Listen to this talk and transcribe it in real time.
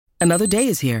Another day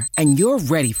is here, and you're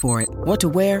ready for it. What to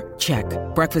wear? Check.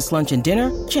 Breakfast, lunch, and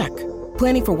dinner? Check.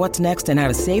 Planning for what's next and how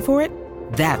to save for it?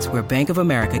 That's where Bank of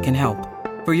America can help.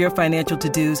 For your financial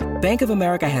to-dos, Bank of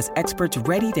America has experts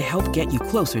ready to help get you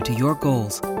closer to your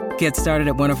goals. Get started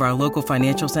at one of our local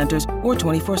financial centers or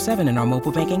 24/7 in our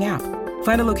mobile banking app.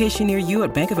 Find a location near you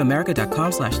at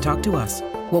bankofamerica.com/talktous.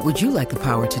 What would you like the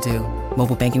power to do?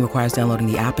 Mobile banking requires downloading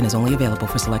the app and is only available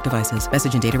for select devices.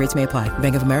 Message and data rates may apply.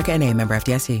 Bank of America N.A., member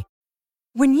FDIC.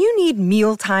 When you need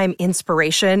mealtime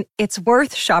inspiration, it's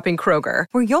worth shopping Kroger,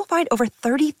 where you'll find over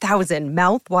 30,000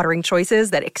 mouth-watering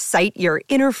choices that excite your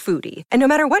inner foodie. And no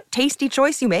matter what tasty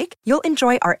choice you make, you'll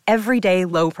enjoy our everyday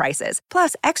low prices,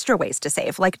 plus extra ways to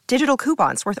save, like digital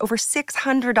coupons worth over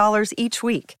 $600 each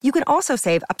week. You can also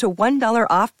save up to $1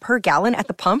 off per gallon at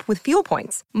the pump with fuel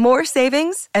points. More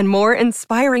savings and more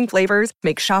inspiring flavors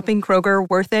make shopping Kroger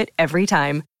worth it every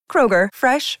time. Kroger,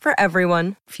 fresh for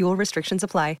everyone. Fuel restrictions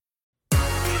apply.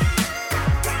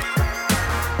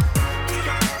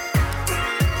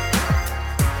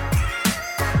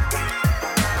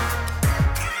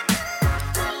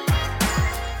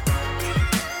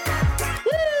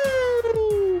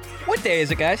 What day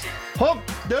is it, guys? Hump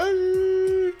Day!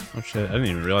 Oh shit, I didn't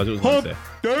even realize it was Wednesday.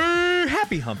 Day!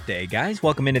 Happy Hump Day, guys.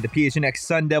 Welcome into the PHNX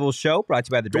Sun Devil Show, brought to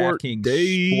you by the DraftKings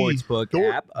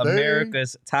Sportsbook app,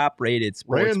 America's top-rated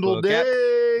sportsbook app.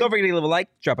 Don't forget to leave a like,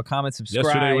 drop a comment, subscribe,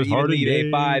 Yesterday was even leave Harding a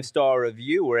Day. 5-star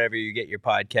review wherever you get your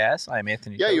podcasts. I'm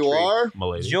Anthony Yeah, you Totri, are.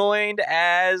 Milady. joined,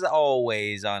 as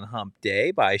always, on Hump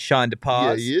Day by Sean DePaz,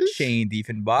 Yeah, he is. Shane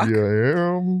Diefenbach. Yeah,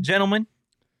 I am. Gentlemen,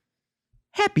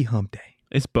 happy Hump Day.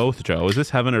 It's both, Joe. Is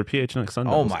this heaven or PHNX Sun Oh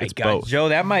Devils? my It's God, both. Joe,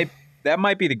 that might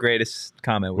be the greatest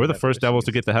comment. We're we've the ever first Devils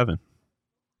to received. get to heaven.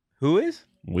 Who is?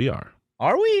 We are.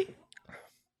 Are we?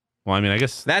 Well, I mean, I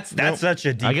guess That's such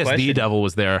a deep I guess question. the Devil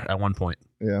was there at one point.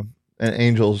 Yeah. And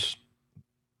angels,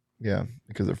 yeah,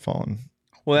 because they're fallen.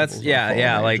 Well, that's Devils are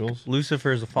fallen like angels.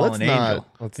 Lucifer's a fallen Let's angel. not.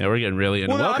 Let's Yeah, we're getting really into.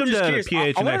 Well, no, I'm Welcome just to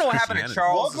curious. PHNX I wanna know what happened to Christianity.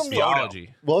 Charles' Welcome to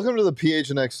theology. Welcome to the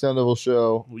PHNX Sun Devil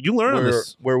Show, You learn on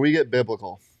this. where we get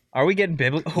biblical. Are we getting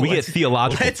biblical? We get Let's-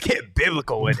 theological. Let's get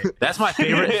biblical with it. That's my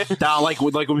favorite. Down like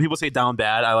when people say down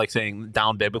bad, I like saying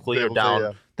down biblically or Biblically, down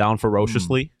yeah. down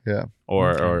ferociously Yeah.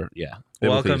 or yeah.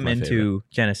 Biblically is Welcome my into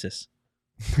Genesis.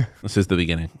 favorite. This is the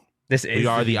beginning. This is We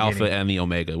are the beginning. Alpha and the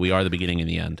Omega. We are the beginning and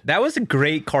the end. That was a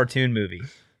great cartoon movie.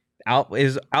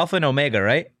 Is Alpha and Omega,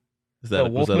 right? Is The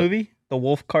wolf movie? The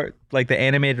wolf cart, like the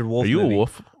animated wolf Are you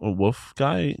movie. a wolf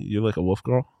guy? You're like a wolf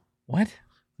girl? What?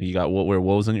 You got wear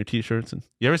wolves on your t-shirts, and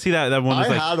you ever see that one? I Was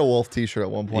like, had a wolf T-shirt at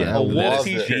one point. yeah, I a wolf loved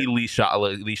t-shirt. it. the least shot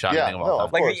Yeah, thing of no, all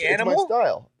of time. Like course. the It's animal? my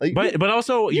style. Like, But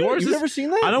also yours you've is. never seen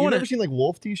that? I don't You've wanna- never seen like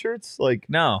wolf T-shirts? Like,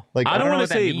 No. like I don't know want what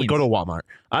to that say means. go to Walmart.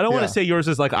 I don't want Yeah. to say yours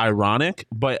is like ironic,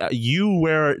 but you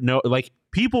wear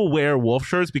people wear wolf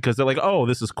shirts because they're like, oh,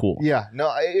 this is cool. yeah,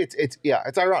 no,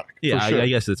 it's ironic. Yeah, for sure. I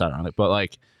guess it's ironic, but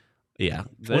like, yeah,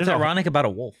 What's There's a- ironic about a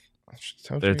wolf?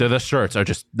 They're the shirts are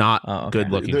just not Oh, okay.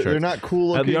 good looking They're shirts. not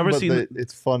cool Have looking, you ever but seen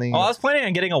it's funny. Oh, I was planning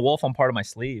on getting a wolf on part of my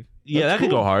sleeve. Yeah, That's that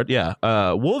could go cool. hard. Yeah,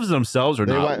 wolves themselves are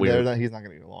not weird. He's not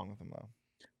going to get along with them though.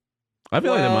 I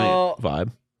feel Well, like they might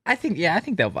vibe. I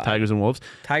think they'll vibe. Tigers and wolves.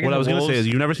 Tigers What I and was going to say wolves. is,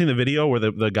 you've never seen the video where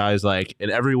the guy's like, in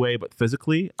every way but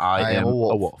physically, I am a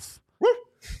wolf.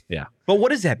 But what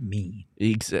does that mean?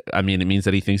 I mean, it means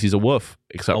that he thinks he's a wolf,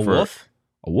 except A for wolf?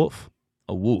 a wolf.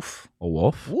 A wolf. A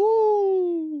wolf?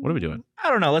 Woo. What are we doing? I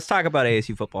don't know. Let's talk about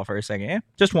ASU football for a second. Yeah?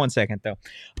 Just 1 second, though.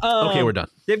 Okay, we're done.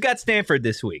 They've got Stanford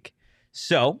this week.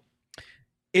 So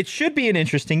it should be an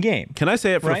interesting game. Can I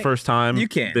say it for the Right? first time You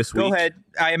can. this week? Go ahead.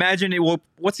 I imagine it will.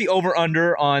 What's the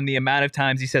over-under on the amount of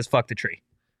times he says fuck the tree?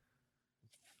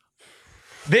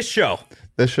 This show.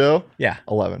 This show, Yeah.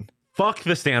 11. Fuck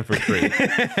the Stanford tree.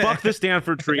 Fuck the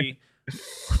Stanford tree.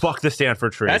 Fuck the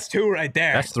Stanford tree. That's 2 right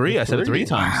there. That's 3. I said it 3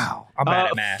 times. Wow. I'm bad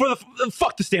at math.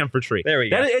 Fuck the Stanford tree. There we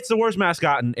go. It's the worst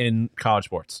mascot in college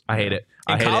sports. I hate it.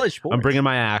 I In hate college it. sports? I'm bringing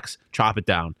my axe. Chop it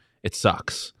down. It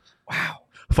sucks. Wow.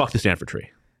 Fuck the Stanford tree.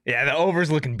 Yeah, the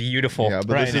over's looking beautiful. Yeah,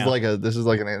 but right this now. is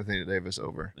like an Anthony Davis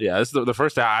over. Yeah, this is the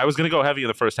first half. I was gonna go heavy in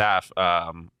the first half.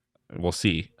 We'll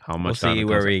see how We'll much. time see it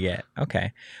where goes. we get.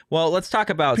 Okay. Well, let's talk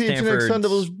about PHNX Stanford. Sun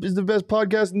Devils is the best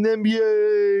podcast in the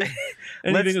NBA.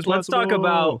 Anything is Let's talk possible.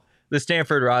 about the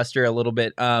Stanford roster a little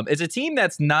bit. It's a team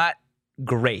that's not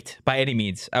great by any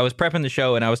means. I was prepping the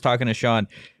show and I was talking to Sean.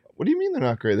 What do you mean they're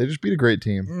not great? They just beat a great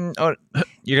team.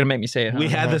 You're gonna make me say it. Huh? We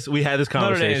had this Notre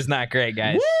conversation. Dame is not great,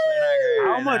 guys.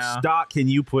 How much stock can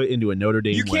you put into a Notre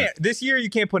Dame You win? can't. This year, you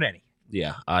can't put any.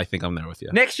 Yeah, I think I'm there with you.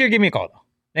 Next year, give me a call though.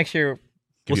 Next year,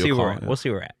 Give we'll you see a where call, we're at. yeah. We'll see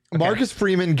where we're at. Okay. Marcus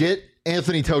Freeman, get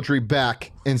Anthony Totri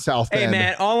back in South Bend. Hey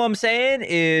man, all I'm saying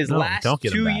is No, last don't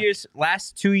get him 2 back. years, Well,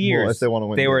 if they want to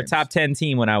win they were a games. top 10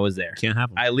 team when I was there. Can't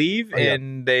have him. I leave Oh, yeah.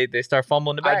 and they start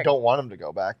fumbling the bag. I don't want him to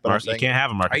go back, but I'm Mark, you saying, can't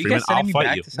have him, Marcus Are you Freeman. guys I'll sending me fight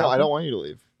back you. to no, I Southland? don't want you to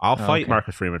leave. I'll fight okay.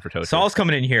 Marcus Freeman for Toshi. Saul's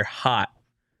coming in here hot.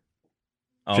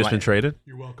 Oh, Just my- been traded?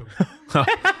 You're welcome.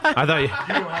 I thought you. You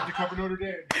don't have to cover Notre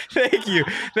Dame. Thank you.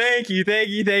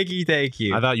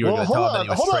 I thought you were Well, going to tell him that hold he on,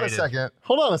 was hold on a traded. second.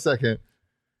 Hold on a second.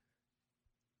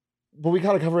 But we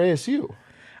got to cover ASU.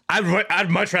 I'd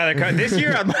much rather cover this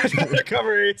year. I'd much rather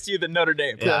cover ASU than Notre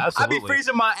Dame. Yeah, I'd be absolutely.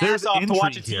 freezing my There's ass off to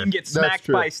watch a intrigue team here. get That's smacked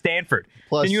true. by Stanford.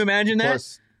 Plus, Can you imagine that?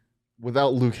 Plus,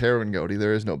 without Luke Herringody,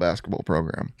 there is no basketball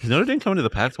program. Is Notre Dame coming to the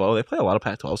Pac-12? They play a lot of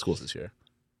Pac-12 schools this year.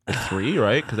 Like 3,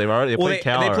 right? Because they Well, played they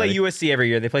Cal play already. USC every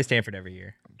year. They play Stanford every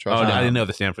year. Josh, Oh, no, I Hunt- didn't know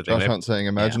the Stanford thing. Josh Hunt saying,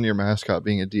 imagine your mascot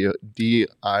being a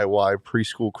DIY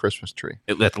preschool Christmas tree.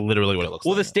 That's literally what it looks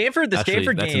Well, like. the Stanford That's game,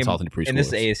 insulting to and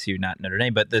this is preschoolers. ASU, not Notre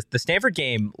Dame, but the Stanford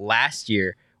game last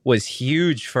year was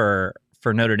huge for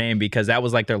Notre Dame because that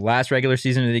was like their last regular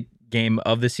season game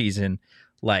of the season.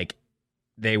 Like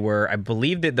they were, I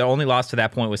believe that the only loss to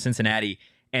that point was Cincinnati,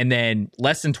 and then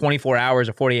less than 24 hours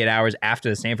or 48 hours after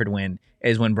the Stanford win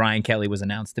is when Brian Kelly was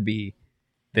announced to be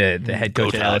the head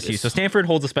coach Go at LSU. Tigers. So Stanford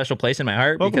holds a special place in my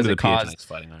heart Welcome because to it the caused PHNX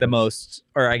Fighting the Irish. most,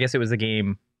 or I guess it was the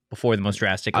game before the most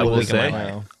drastic I will week of my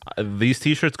say, life. These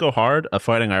T-shirts go hard. A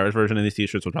Fighting Irish version of these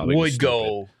T-shirts would probably Would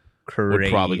go crazy.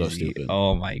 Would probably go stupid.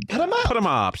 Oh my god. Put him up. Put them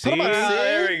up. See? Put 'em up, see?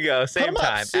 There we go. Same him up,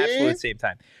 time. see? Absolute same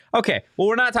time. Okay. Well,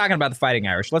 we're not talking about the Fighting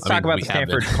Irish. Let's I talk mean, about we the have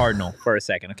been. Stanford Cardinal for a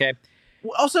second, okay?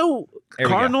 Also, There we go.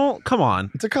 Cardinal, come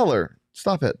on. It's a color.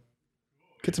 Stop it.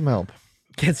 Get some help.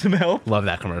 Get some help. Love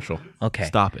that commercial. Okay.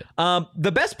 Stop it.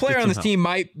 The best player Get on some this help. team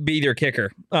might be their kicker.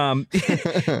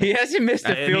 He hasn't missed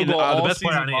a field goal all the best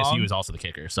player season on ASU long. is also the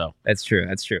kicker. So That's true.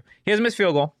 He hasn't missed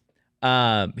field goal.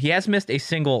 He has missed a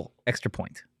single extra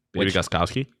point. maybe Which-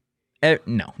 Gostkowski.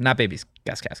 No, not Baby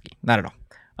Gostkowski. Not at all.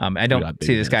 I got don't see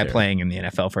baby this guy hands there. playing in the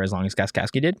NFL for as long as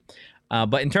Gostkowski did.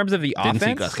 But in terms of the Didn't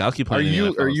see offense, Gostkowski Are playing. in the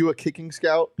you NFL. are you a kicking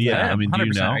scout? Yeah, I mean, do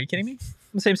you 100%. know? Are you kidding me?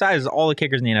 I'm the same size as all the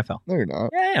kickers in the NFL. No, you're not.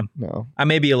 Yeah, I am. No. I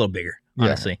may be a little bigger, Yeah,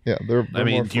 honestly. Yeah, they're I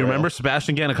mean, more do you remember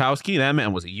Sebastian Janikowski? That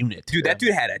man was a unit. Dude, that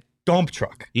dude had a dump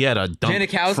truck. He had a dump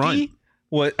Janikowski front.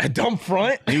 was a dump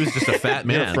front. He was just a fat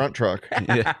Man. man. Front truck.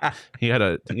 Yeah. He had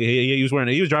he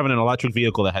was driving an electric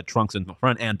vehicle that had trunks in the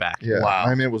front and back. Yeah, Wow.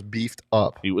 my man was beefed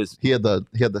up. He He had the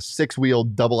 6-wheel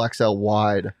double XL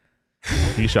wide.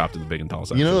 he shopped at the big and tall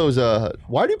section. You know those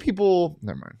why do people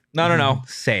never mind. No.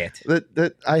 Say it.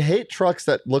 That I hate trucks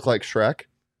that look like Shrek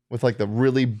with like the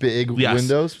really big Yes.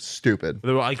 windows. Stupid.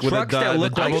 They were like with Trucks the that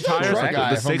look double like tires, Shrek like guy,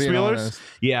 the if I'm being 6-wheelers. honest.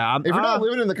 Yeah, If you're not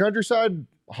living in the countryside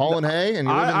hauling hay and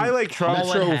you live in I like trucks.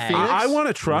 Metro Hauling hay. Phoenix, I want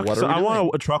a truck. What are So we I want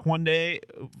doing? a truck one day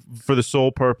for the sole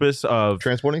purpose of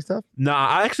transporting stuff.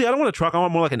 I don't want a truck. I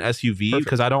want more like an SUV Perfect.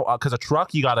 because because a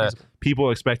truck you gotta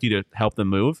people expect you to help them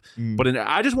move. Mm. But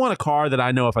I just want a car that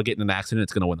I know if I get in an accident,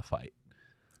 it's gonna win the fight.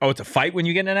 Oh, it's a fight when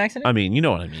you get in an accident? I mean, you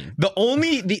know what I mean.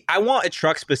 I want a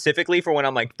truck specifically for when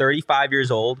I'm like 35 years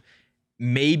old,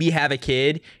 maybe have a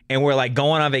kid, and we're like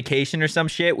going on vacation or some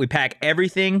shit. We pack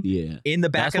everything Yeah. in the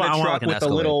back That's of why I the want, truck like, an with the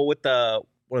Escalade. little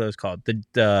what are those called?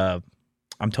 The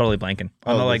I'm totally blanking.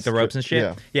 On Oh, the like the the ropes and shit.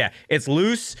 yeah. Yeah, it's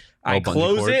loose. I bungee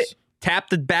close cords. it, tap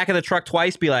the back of the truck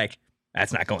twice, be like,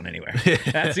 that's not going anywhere.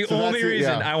 That's the So only that's it,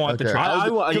 reason yeah. I want the Okay. truck. I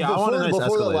want a before nice before the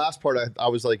Escalade. last part, I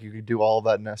was like, you could do all of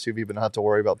that in an SUV, but not have to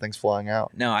worry about things flying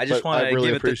out. No, I just But want I to really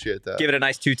give appreciate that. give it a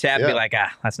nice 2-tap and be Yeah. like,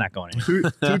 that's not going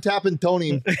anywhere. Two tapping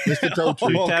Tony, Mr. Toe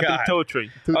Tree. Oh, Tapping God. toe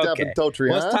tree. Two Okay. tapping Toe Tree.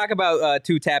 Let's huh? talk about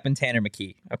 2-tapping Tanner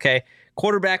McKee. Okay,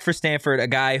 quarterback for Stanford, a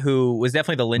guy who was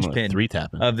definitely the linchpin 3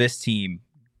 tapping. of this team.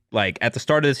 Like at the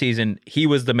start of the season, he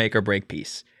was the make or break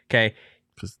piece. Okay,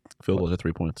 Because field goals at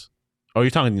 3 points. Oh, you're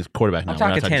talking quarterback now. I'm We're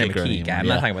not talking Tanner kicker McKee, anymore. guy. I'm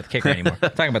Yeah. not talking about the kicker anymore. I'm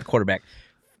talking about the quarterback.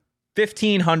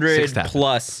 1,500 Six tapping.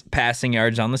 plus passing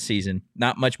yards on the season.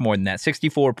 Not much more than that.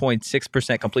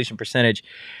 64.6% completion percentage.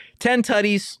 10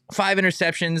 tutties, 5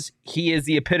 interceptions. He is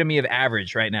the epitome of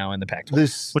average right now in the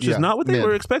Pac-12. Which is not what they mid.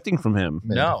 were expecting from him.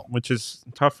 Mid. No. Which is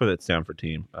tough for that Stanford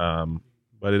team.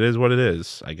 But it is what it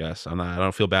is, I guess. I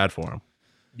don't feel bad for him.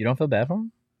 You don't feel bad for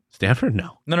him? Stanford?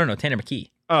 No. No. Tanner McKee.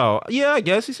 Oh, yeah, I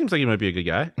guess. He seems like he might be a good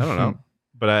guy. I don't know.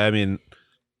 But I mean,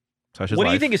 such is What do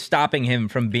you life. think is stopping him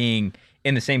from being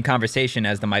in the same conversation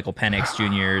as the Michael Penix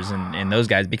Juniors and those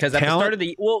guys? Because at the start of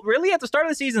the start of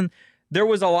the season, there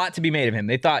was a lot to be made of him.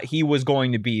 They thought he was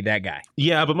going to be that guy.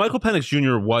 Yeah, but Michael Penix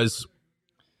Jr.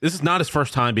 This is not his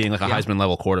first time being like a Heisman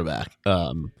level quarterback.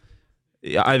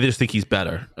 Yeah, I just think he's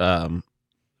better.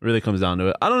 Really comes down to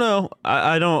it. I don't know.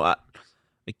 I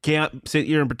can't sit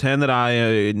here and pretend that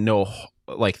I know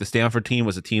like the Stanford team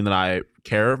was a team that I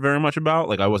care very much about.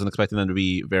 Like I wasn't expecting them to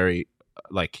be very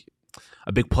like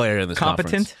a big player in this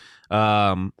competent.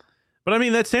 Conference. But I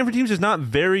mean that Stanford team's just not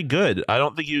very good. I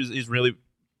don't think he's really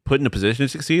put in a position to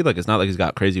succeed. Like it's not like he's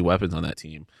got crazy weapons on that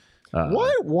team.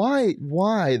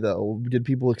 Why though did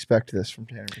people expect this from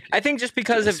Tanner McKee? I think just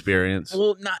because experience.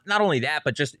 Well, not only that,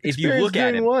 but just if you look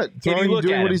at him, doing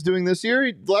what he's doing this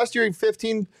year. Last year, he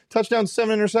 15 touchdowns,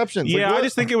 7 interceptions. Yeah, I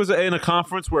just think it was in a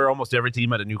conference where almost every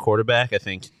team had a new quarterback. I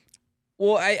think.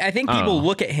 Well, I think people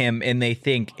look at him and they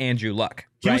think Andrew Luck.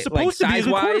 He was supposed to be a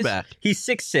good quarterback. He's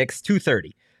 6'6",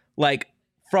 230. Like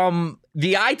from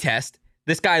the eye test,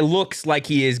 this guy looks like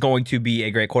he is going to be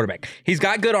a great quarterback. He's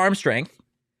got good arm strength.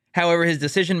 However, his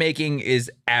decision making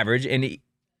is average, and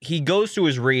he goes through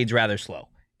his reads rather slow.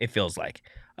 It feels like,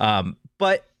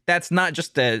 but that's not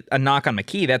just a knock on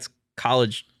McKee. That's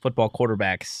college football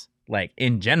quarterbacks, like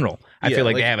in general. I feel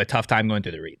like they have a tough time going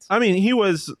through the reads. I mean, he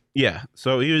was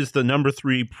the number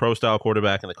 3 pro style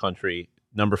quarterback in the country,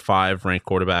 number 5 ranked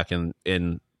quarterback or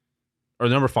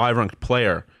number 5 ranked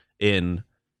player in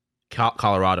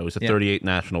Colorado. He's a 38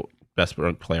 national best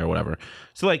ranked player, or whatever.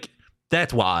 So like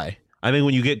that's why. I think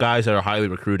when you get guys that are highly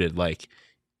recruited, like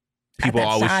people at that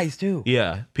always size too.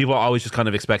 Yeah, people always just kind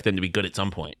of expect them to be good at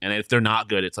some point, and if they're not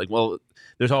good, it's like, well,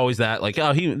 there's always that, like,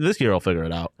 oh, this year I'll figure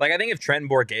it out. Like I think if Trenton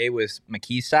Bourguet was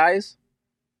McKee's size,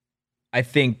 I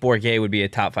think Bourguet would be a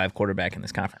top 5 quarterback in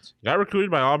this conference. Got recruited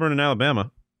by Auburn and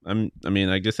Alabama. I mean,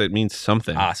 I guess that means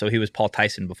something. So he was Paul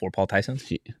Tyson before Paul Tyson,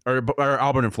 or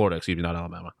Auburn and Florida, excuse me, not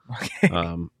Alabama. Okay.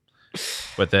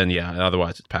 But then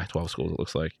otherwise it's Pac-12 schools. It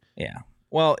looks like. Yeah.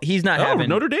 Well, he's not having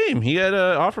Notre Dame. He had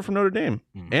an offer from Notre Dame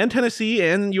and Tennessee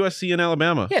and USC and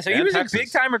Alabama. Yeah, so he was Texas. A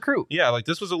big time recruit. Yeah, like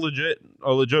this was a legit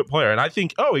player, and I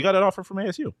think he got an offer from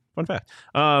ASU. Fun fact.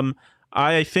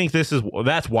 I think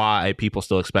that's why people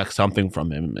still expect something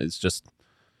from him. It's just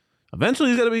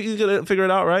eventually he's gonna figure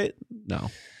it out, right? No.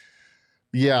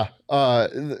 Yeah.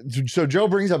 So Joe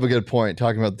brings up a good point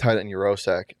talking about the tight end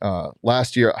Urosek.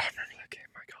 Last year, I remember that game.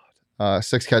 My God,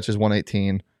 6 catches,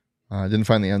 118. Didn't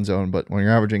find the end zone, but when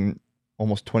you're averaging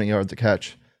almost 20 yards a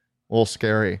catch, a little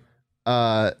scary.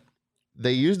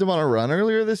 They used him on a run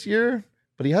earlier this year,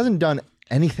 but he hasn't done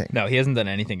anything. No, he hasn't done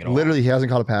anything at all. Literally, he hasn't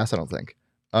caught a pass, I don't think.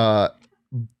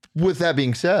 With that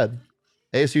being said,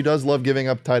 ASU does love giving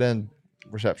up tight end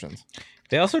receptions.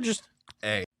 They also just...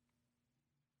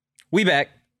 We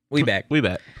back. We back.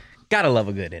 Gotta love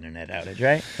a good internet outage,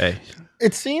 right? Hey.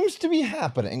 It seems to be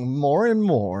happening more and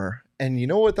more, and you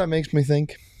know what that makes me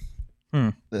think?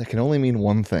 That can only mean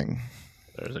one thing.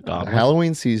 There's a goblin.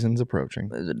 Halloween season's approaching.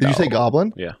 Did you say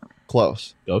goblin? Yeah.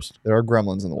 Close. Ghost? There are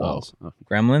gremlins in the walls.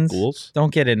 Gremlins? Ghouls?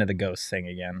 Don't get into the ghost thing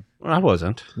again. Well, I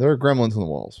wasn't. There are gremlins in the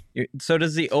walls. So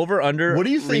does the over-under What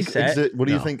do you think? reset? What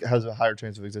do you think has a higher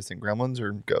chance of existing? Gremlins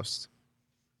or ghosts?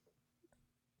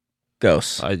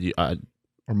 Ghosts. I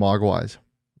Or Mogwais?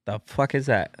 The fuck is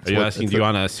that? Are you asking? Do you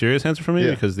want a serious answer from me?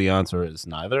 Yeah. Because the answer is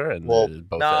neither. And Well,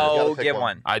 both No, pick give one.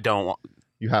 one. I don't want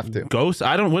You have to. ghost.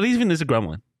 I don't. What even is a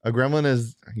gremlin? A gremlin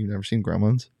is... You've never seen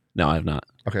gremlins? No, I have not.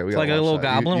 Okay, we It's gotta like a watch little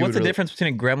that. goblin. You What's the would really- difference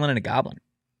between a gremlin and a goblin?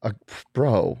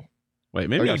 Bro. Wait,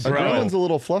 maybe A a gremlin's a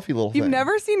little fluffy little You've thing.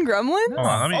 never seen Gremlins? Hold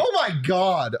on, let me- Oh my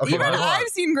God. Okay, Even I've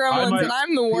seen Gremlins, might- and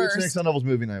I'm the PHNX worst. Sun Devils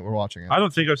movie night. We're watching it. I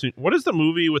don't think I've seen. What is the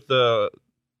movie with the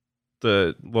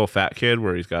little fat kid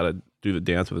where he's got to do the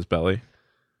dance with his belly?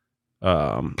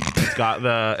 It's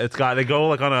got they go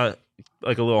like on a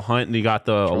little hunt, and he got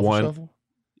the Truffle one. Shuffle?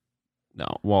 No,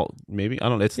 well, maybe I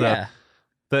don't know. It's Yeah.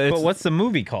 the. But what's the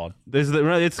movie called?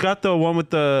 It's got the one with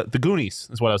the Goonies.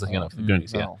 Is what I was thinking of. The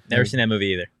Goonies. Yeah. No. Never seen that movie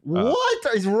either.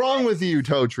 What is wrong with you,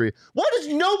 Toe Tree? Why does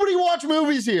nobody watch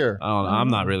movies here? I don't know. I'm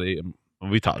not really.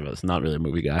 We talked about this. Not really a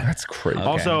movie guy. That's crazy. Okay.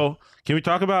 Also, can we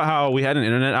talk about how we had an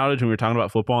internet outage when we were talking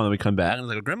about football, and then we come back and it's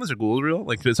like, are Gremlins or Ghouls real?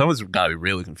 Like, someone's got to be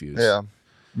really confused. Yeah.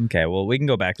 Okay, well, we can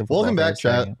go back to football. Welcome for a back,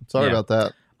 chat. second. Sorry Yeah.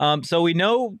 about that. So we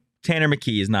know Tanner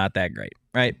McKee is not that great,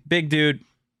 right? Big dude,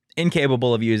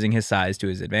 incapable of using his size to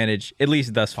his advantage, at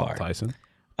least thus Paul far. Tyson.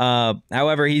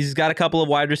 However, he's got a couple of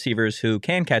wide receivers who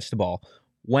can catch the ball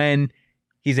when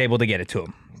he's able to get it to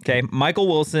him. Okay, Michael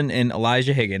Wilson and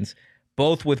Elijah Higgins,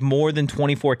 both with more than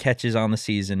 24 catches on the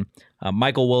season.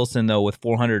 Michael Wilson, though, with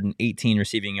 418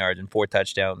 receiving yards and 4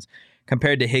 touchdowns,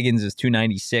 compared to Higgins'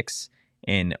 296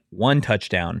 and 1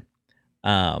 touchdown.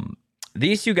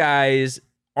 These two guys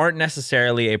aren't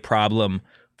necessarily a problem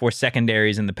for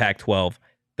secondaries in the Pac-12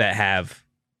 that have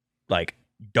like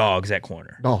dogs at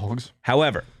corner. Dogs.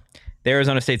 However, the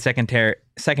Arizona State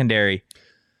secondary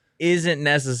isn't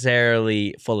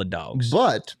necessarily full of dogs.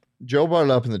 But Joe brought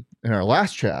it up in our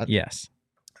last chat. Yes.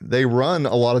 They run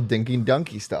a lot of dinky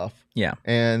dunky stuff. Yeah.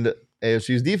 And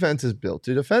ASU's defense is built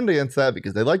to defend against that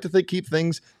because they like to keep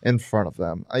things in front of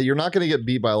them. You're not going to get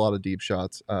beat by a lot of deep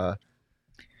shots,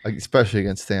 especially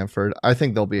against Stanford. I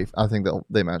think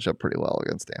they match up pretty well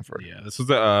against Stanford. Yeah, this was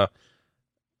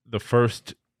the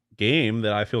first game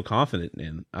that I feel confident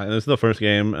in. This is the first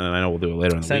game, and I know we'll do it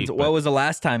later in the week. What was the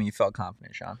last time you felt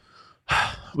confident, Sean?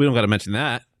 We don't got to mention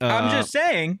that. I'm just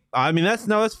saying. I mean,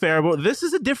 that's fair, but this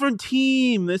is a different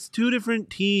team. There's two different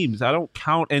teams. I don't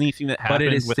count anything that happened. But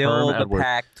it is with still Herm the Edwards.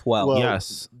 Pac-12. Well,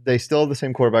 Yes, they still have the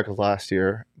same quarterback as last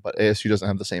year, but ASU doesn't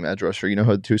have the same edge rusher. You know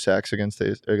who had 2 sacks against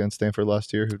Stanford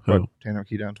last year? Who brought Tanner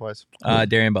Key down twice?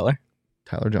 Darian Butler.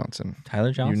 Tyler Johnson.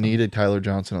 You needed Tyler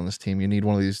Johnson on this team. You need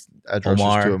one of these edge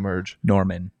rushers to emerge.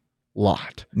 Norman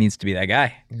Lot needs to be that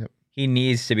guy. Yep. He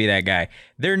needs to be that guy.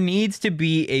 There needs to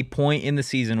be a point in the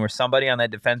season where somebody on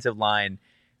that defensive line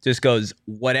just goes,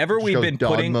 whatever we've been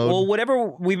putting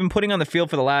on the field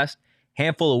for the last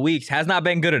handful of weeks has not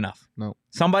been good enough. No.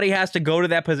 Somebody has to go to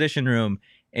that position room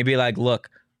and be like, look,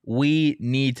 we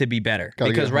need to be better.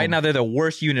 Because right now they're the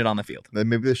worst unit on the field. Then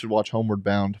maybe they should watch Homeward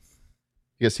Bound.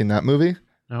 You guys seen that movie?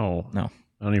 No. No.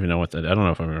 I don't even know I don't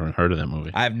know if I've ever heard of that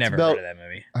movie. I've never heard of that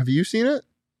movie. Have you seen it,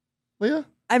 Leah?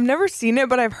 I've never seen it,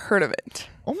 but I've heard of it.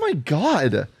 Oh my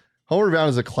God. Homeward Bound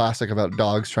is a classic about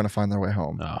dogs trying to find their way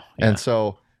home. Oh, yeah. And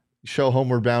so show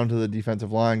Homeward Bound to the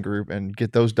defensive line group and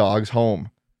get those dogs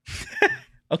home.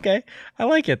 Okay. I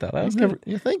like it, though. That was good.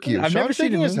 Yeah, thank you. I've never Sean's seen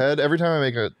shaking it. his head every time I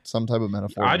make some type of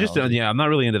metaphor. I just I'm not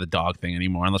really into the dog thing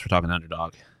anymore unless we're talking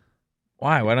underdog.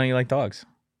 Why? Why don't you like dogs?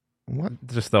 What?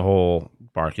 Just the whole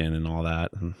barking and all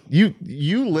that. You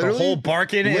literally The whole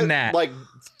barking in that. like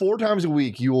 4 times a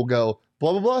week you will go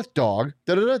blah blah blah dog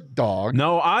dog.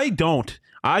 No, I don't.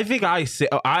 I think I say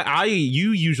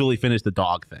you usually finish the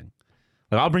dog thing.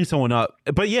 Like I'll bring someone up,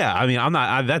 but yeah, I mean I'm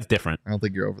not. That's different. I don't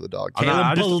think you're over the dog.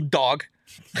 Kalen Bulldog.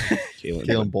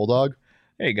 Kalen Bulldog.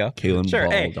 There you go. Kalen Sure.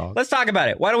 Hey, Bulldog. let's talk about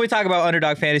it. Why don't we talk about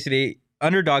Underdog Fantasy?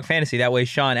 That way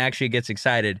Sean actually gets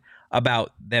excited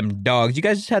about them dogs. You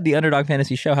guys just had the Underdog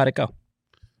Fantasy show. How'd it go?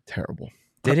 Terrible.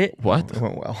 Did it? What? It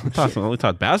went well. We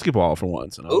talked basketball for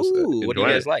once. And Ooh, what do you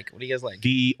guys like?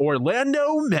 The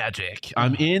Orlando Magic.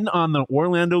 I'm in on the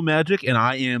Orlando Magic, and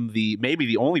I am maybe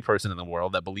the only person in the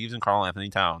world that believes in Karl Anthony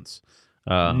Towns.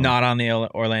 Not on the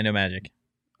Orlando Magic.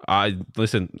 I'm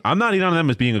not in on them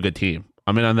as being a good team.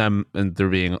 I'm in on them and there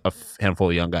being a handful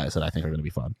of young guys that I think are going to be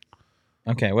fun.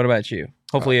 Okay, what about you?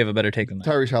 Hopefully you have a better take than that.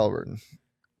 Tyrese Halliburton.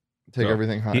 Take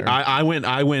everything higher. I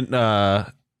went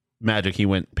Magic. He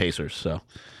went Pacers. So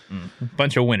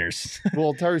bunch of winners.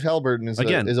 Well, Tyrese Halliburton is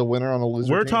a winner on a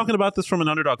loser. We're team. talking about this from an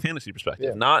underdog fantasy perspective,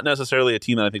 Yeah. not necessarily a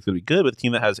team that I think is going to be good, but a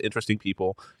team that has interesting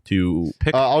people to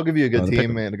pick. I'll give you a good pick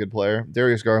team them. and a good player.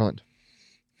 Darius Garland.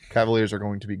 Cavaliers are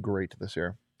going to be great this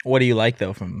year. What do you like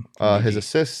though from His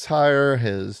assists higher,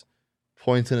 his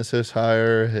points and assists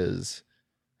higher,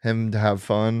 him to have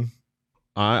fun.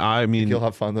 I mean, He'll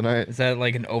have fun tonight. Is that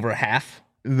like an over half?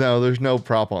 No, there's no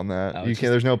prop on that. Oh, You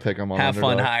can't. There's no pick 'em on. Have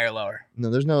fun, underdog. high or lower.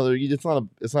 No, there's no. It's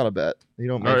not a bet. You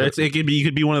don't. Make or it. it could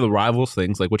be one of the rivals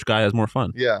things, like which guy has more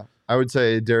fun. Yeah, I would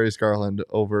say Darius Garland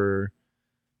over.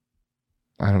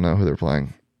 I don't know who they're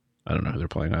playing. I don't know who they're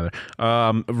playing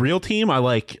either. Real team,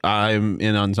 I'm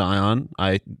in on Zion.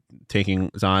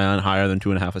 Taking Zion higher than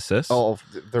 2.5 assists. Oh,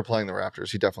 they're playing the Raptors.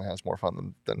 He definitely has more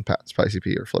fun than Pat Spicy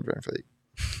P or Fred VanVleet.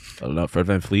 I don't know. Fred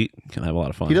VanVleet can have a lot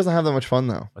of fun. He doesn't have that much fun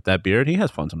though. With that beard, he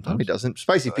has fun No, sometimes. he doesn't.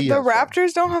 Spicy P. The has fun.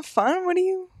 Raptors don't have fun? What do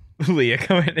you... Leah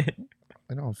coming in.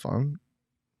 They don't have fun.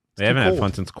 They haven't had cold.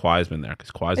 fun since Kawhi's been there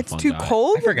because Kawhi's a It's fun too guy.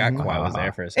 cold? I forgot Kawhi was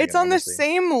there for a second. It's on the honestly.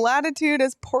 same latitude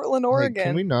as Portland, Hey, Oregon.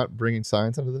 can we not bring in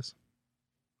science into this?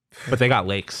 But they got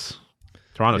lakes.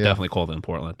 Toronto's Yeah. definitely colder than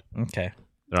Portland. Okay.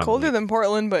 They're on the Colder lake. than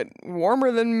Portland, but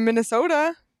warmer than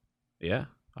Minnesota. Yeah.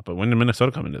 But when did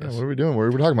Minnesota come into Yeah, this? what are we doing? We're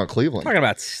talking about Cleveland. Talking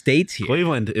about states here.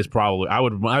 Cleveland is probably. I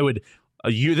would.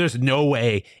 There's no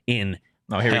way in.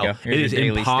 Oh, here we hell. go. Here's It is your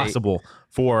daily impossible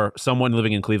for someone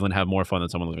living in Cleveland to have more fun than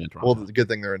someone living in Toronto. Well, the good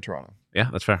thing they're in Toronto. Yeah,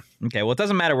 that's fair. Okay, well, it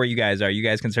doesn't matter where you guys are. You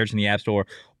guys can search in the App Store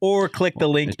or click the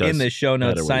link it does in the show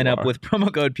notes. matter where Sign you up are. with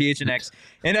promo code PHNX.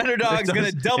 And Underdog's It going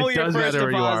to does- double it your does first matter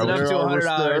where you are. deposit up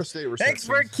to $100. Thanks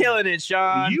for killing it,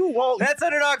 Sean. You won't. That's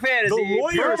Underdog Fantasy.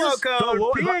 Promo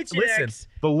code PHNX. Listen,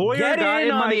 the lawyer Get guy in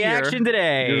in on my the ear. action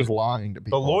today. You're just lying to The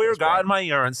people. lawyer That's got fine. in my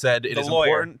ear and said it The is lawyer.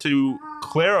 important to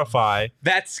clarify.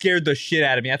 That scared the shit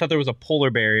out of me. I thought there was a polar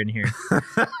bear in here.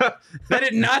 That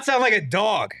did not sound like a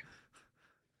dog.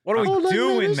 What are we Like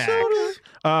doing, Max?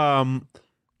 Minnesota.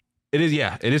 It is.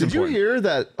 Yeah, it is Did you important. hear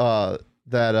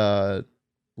that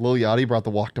Lil Yachty brought the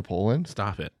walk to Poland?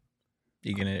 Stop it.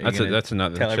 You gonna That's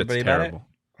another. tell That shit's everybody about it? terrible.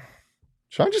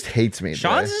 Sean just hates me.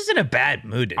 Sean's today. just in a bad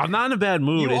mood today. I'm not in a bad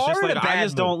mood. You It's just are in like a I bad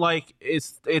just mood. don't like.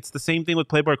 It's the same thing with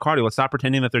Playboy Cardi. Let's stop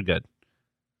pretending that they're good.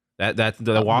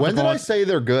 The walk. When did I say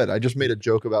they're good? I just made a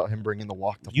joke about him bringing the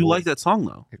walk. You like that song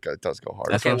though? It does go hard.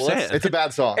 That's Okay, what I'm well, saying. It's a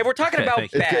bad song. If we're talking Okay, about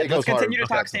thank you. bad, It goes let's continue hard.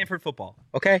 to talk Okay. Stanford football.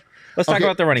 Okay, let's talk Okay,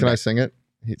 about the running Can I back. sing it?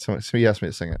 He asked me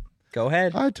to sing it. Go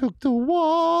ahead. I took the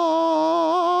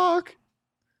walk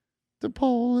to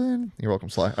Poland. You're welcome,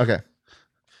 Sly. Okay.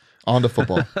 On to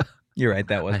football. You're right.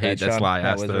 That was I bad. hate that Sean. Sly That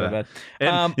asked was for really that.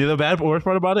 bad. And the worst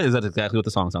part about it is that exactly what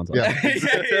the song sounds like. Yeah. You're That's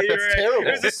right. terrible.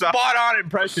 It was a spot on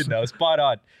impression, though. Spot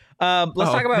on.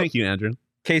 Let's talk about Thank you, Andrew.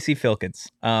 Casey Filkins,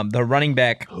 the running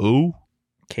back. Who?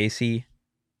 Casey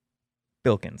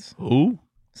Filkins. Who?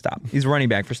 Stop. He's a running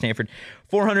back for Stanford.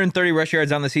 430 rush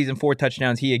yards on the season, 4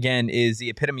 touchdowns. He, again, is the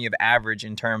epitome of average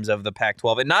in terms of the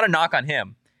Pac-12. And not a knock on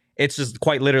him. It's just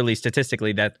quite literally,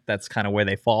 statistically, that's kind of where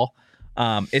they fall.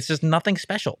 It's just nothing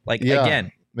special. Like, Yeah.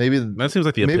 again, Maybe That seems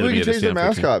like the maybe epitome we of can the change their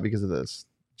Stanford team. mascot because of this.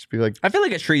 Just be like, I feel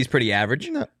like a tree's pretty average.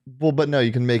 no. Well, but no,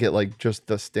 you can make it like just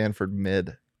the Stanford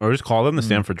mid. Or just call them the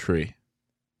Stanford tree.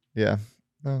 Yeah.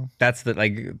 No. That's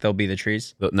they'll be the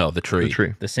trees, No, the tree. The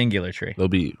tree. the singular tree. They'll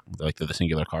be like the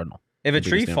singular cardinal. If a It'll be the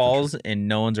tree Stanford falls and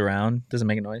no one's around, does it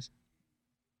make a noise?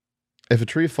 If a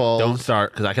tree falls, Don't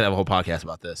start because I could have a whole podcast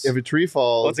about this. if a tree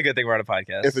falls, Well, it's a good thing we're on a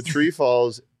podcast. if a tree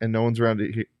falls and no one's around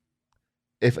to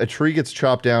if a tree gets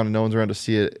chopped down and no one's around to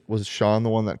see it, was Sean the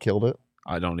one that killed it?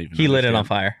 I don't even. he lit it on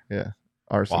understand. fire.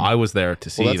 Arson. Well, I was there to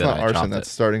see Well, that's that not I arson. chopped That's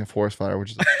starting a forest fire,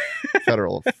 which is a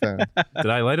federal offense. it. Did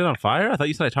I light it on fire? I thought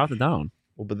you said I chopped it down.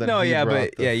 Well, but then No, he yeah, brought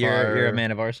but the yeah, you're a fire.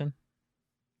 man of arson.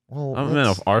 Well, I'm a man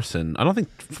of arson. I don't think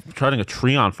starting a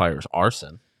tree on fire is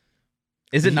arson.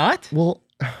 Is it not? Well,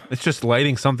 It's just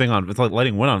lighting something on. It's like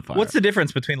lighting wood on fire. What's the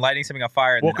difference between lighting something on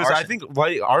fire and Well, then because I arson?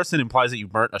 think arson implies that you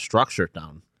burnt a structure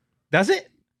down. Does it?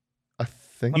 I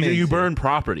think You burn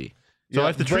property. So Yeah,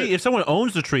 if the tree, but- if someone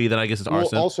owns the tree, then I guess it's well,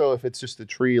 arson. also if it's just a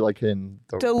tree like in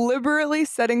the Deliberately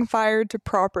setting fire to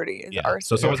property is Yeah, arson.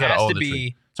 so So it someone's got to has own to the tree.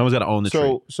 be. Someone's got to own the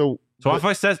tree. so So if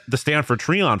I set the Stanford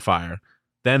tree on fire,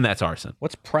 then that's arson.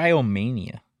 What's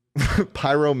pyromania?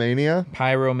 pyromania.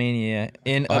 Pyromania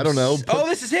in. I don't know. Oh,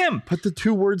 this is him. Put the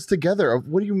two words together.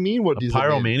 What do you mean? What A does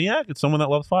it mean? pyromaniac? It's someone that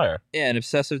loves fire. Yeah, an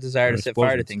obsessive desire Or to set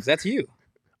fire to explosions. things. That's you.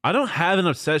 I don't have an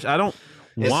obsession. I don't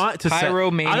want to set.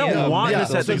 pyromania I don't want yeah, to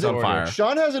set so things on disorder. fire.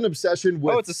 Sean has an obsession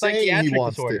with Oh, it's a saying he psychiatric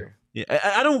wants disorder. Yeah,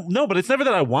 I don't know, but it's never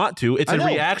that I want to. It's I a know.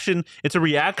 reaction. It's a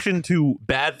reaction to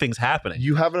bad things happening. to.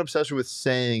 You have an obsession with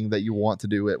saying that you want to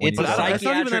do it. When It's you a But don't. it's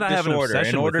not even psychiatric that I have an disorder. In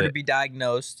obsession order with to it. be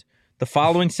diagnosed, the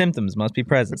following symptoms must be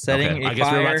present: setting Okay, a I guess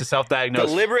we're fire about to self-diagnose.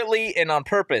 deliberately and on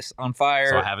purpose on fire.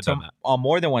 So I haven't done that. on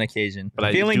more than one occasion. But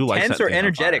I feeling do like tense setting or things on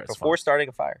energetic fire. It's before fun. starting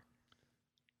a fire.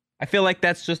 I feel like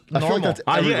that's just I normal. feel like that's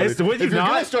Yeah, everybody. it's the way if you're you're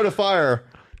gonna not- start a fire,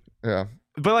 yeah.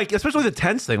 But like, especially the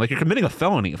tense thing, like you're committing a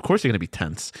felony. Of course, you're going to be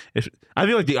tense. I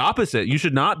feel like the opposite. You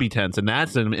should not be tense, and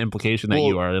that's an implication that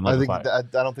you are in I love with think fire.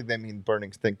 I don't think they mean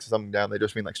burning something down. They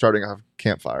just mean like starting a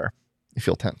campfire. You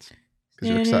feel tense because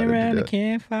you're excited to do it.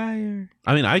 campfire.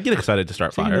 I mean, I get excited to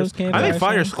start Singing fires. those campfire I think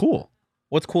fire's songs. cool.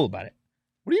 What's cool about it?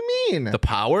 What do you mean? The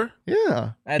power.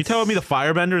 Yeah, You telling me the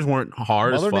firebenders weren't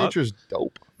hard Mother as fuck? Nature's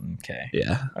dope. Okay.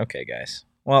 Yeah. Okay, guys.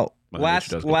 Well, Mother last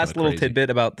Nature does go last kinda little crazy. tidbit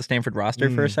about the Stanford roster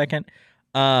for a Mm. second.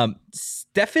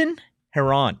 Stefan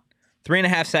Heron,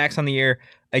 3.5 sacks on the year.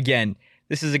 Again,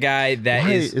 this is a guy that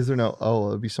Why is is there no? Oh,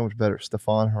 it'd be so much better.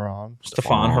 Stefan Haran.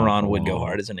 Stefan Heron would go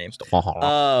hard as a name.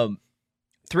 Stefan.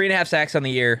 3.5 sacks on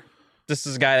the year. This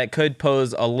is a guy that could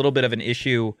pose a little bit of an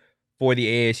issue for the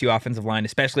ASU offensive line,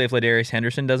 especially if Ladarius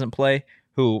Henderson doesn't play,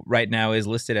 who right now is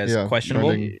listed as questionable.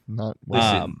 trending Not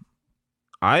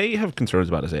I have concerns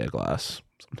about Isaiah Glass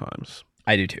sometimes.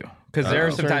 I do too, because there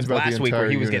are some Concerns times about the last week where entire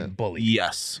he was unit. getting bullied.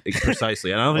 Yes,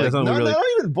 precisely. And I don't think like, that's something not, we really. not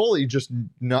even bully. Just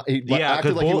not. He Yeah, acted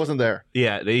 'cause like he bull- wasn't there.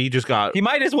 Yeah, he just got. He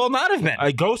might as well not have been.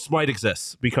 A ghost might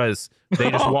exist because they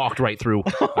just walked right through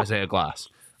Isaiah Glass.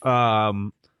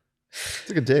 It's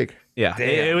like a dig. Yeah,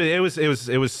 Damn.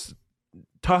 it was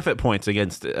tough at points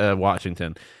against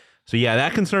Washington. So yeah,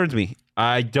 that concerns me.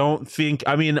 I don't think.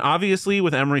 I mean, obviously,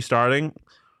 with Emory starting,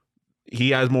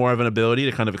 he has more of an ability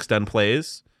to kind of extend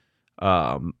plays.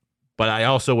 But I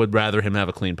also would rather him have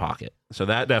a clean pocket. So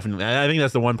that definitely, I think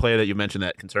that's the one player that you mentioned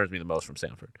that concerns me the most from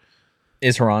Stanford.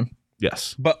 Is Heron,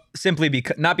 Yes, but simply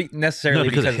because not necessarily not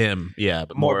because of him. Yeah,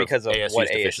 but more more because of ASU's what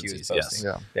ASU deficiencies. is Yes, posting.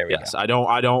 Yeah. There we yes. go.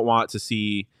 I don't want to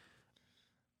see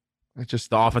It just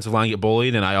the offensive line get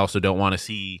bullied, and I also don't want to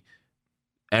see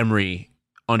Emory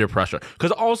under pressure.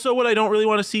 Because also, what I don't really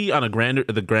want to see on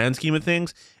the grand scheme of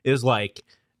things is like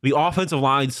the offensive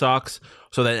line sucks.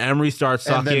 So then Emery starts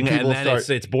And then sucking, and people then, start-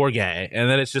 it's Bourget, and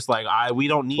then it's just like we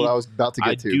don't need. What I was about to get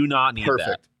I to. do not need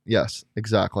Perfect. Yes,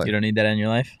 exactly. You don't need that in your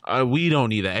life? that. We don't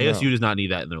need that. No. ASU does not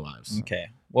need that in their lives. Okay.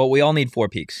 Well, we all need 4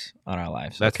 peaks on our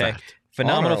lives. That's okay. fact.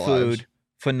 Phenomenal On our food.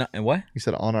 What? You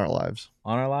said on our lives.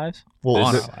 On our lives? Well,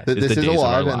 On this, our lives. this It's is the a days of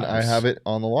our live, and I lives. have it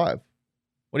on the live.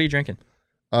 What are you drinking?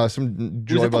 Some Was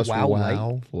Joy it the Bus Wow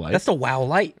Wow. Light. That's the Wow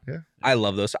Light. Yeah. I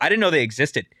love those. I didn't know they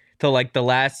existed till like the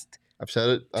last. I've said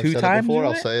it. I've 2 said times it before. you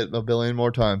I'll went? say it a billion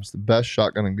more times. The best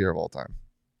shotgunning beer of all time.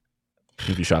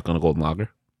 If you shotgun a golden lager,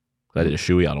 I did a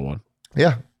shoey out of one.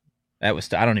 Yeah. That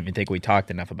was. I don't even think we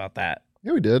talked enough about that.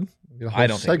 Yeah, we did. We did a whole I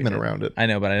don't think we segment did. around it. I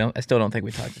know, but I still don't think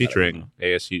we talked about it. Featuring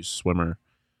ASU swimmer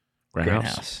Grant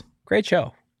House. Great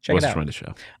show. Check Was it a out. tremendous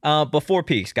show. Before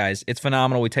Peaks, guys, it's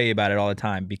phenomenal. We tell you about it all the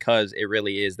time because it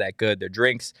really is that good. Their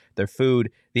drinks, their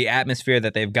food, the atmosphere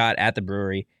that they've got at the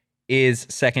brewery is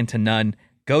second to none.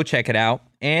 Go check it out.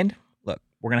 And look,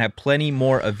 we're going to have plenty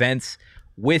more events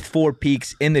with Four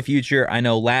Peaks in the future. I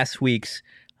know last week's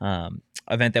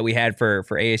event that we had for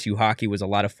ASU hockey was a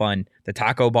lot of fun. The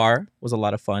taco bar was a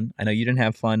lot of fun. I know you didn't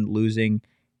have fun losing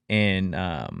in,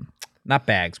 not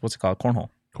bags. What's it called? Cornhole.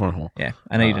 Yeah,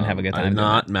 I know you didn't have a good time. I did doing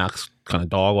not. that. Max kind of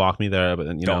dog walked me there, but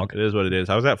then you know Dog. it is what it is.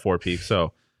 I was at Four Peaks,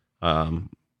 so I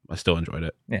still enjoyed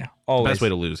it. Yeah, The always. best way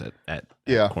to lose at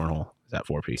Yeah. cornhole is at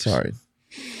Four Peaks. Sorry.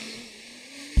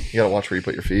 You gotta watch where you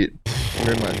put your feet.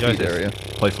 You're in my You guys feet area.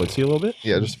 play footsie a little bit.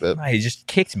 Yeah, just a bit. He just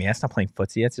kicked me. That's not playing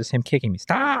footsie. That's just him kicking me.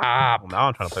 Stop. Well, now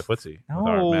I'm trying to play footsie with No,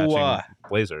 our matching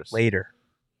blazers. Later.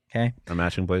 Okay. Our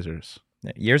matching blazers.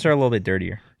 Yours are a little bit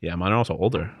dirtier. Yeah, mine are also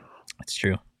older. That's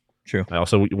true. True. I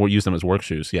also will use them as work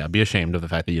shoes. Yeah, be ashamed of the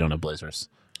fact that you don't have blazers.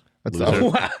 That's Loser.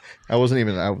 Wow. I wasn't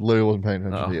even. I literally wasn't paying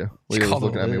attention Oh. to you. It's Leah was called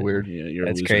looking a at me loser. weird. Yeah, you're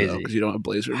That's a loser crazy. because you don't have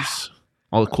blazers.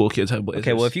 All the cool kids have blazers.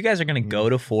 Okay, well, if you guys are going to go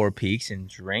to Four Peaks and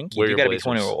drink, Wear you your got to be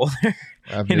 20 or blazers. older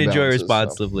I have and New enjoy Balances, so.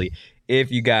 responsibly.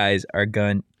 If you guys are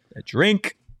going to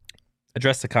drink,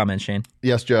 address the comments, Shane.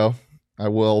 Yes, Joe. I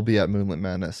will be at Moonlit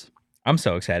Madness. I'm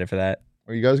so excited for that.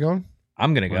 Are you guys going?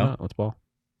 I'm going to Why go. not? Let's ball.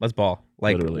 Let's ball.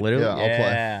 Like, Literally. literally. Yeah, I'll play.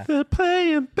 Yeah. They're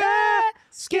playing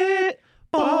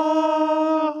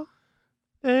basketball.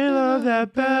 They love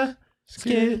that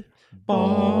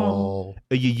basketball.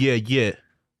 Yeah.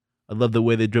 I love the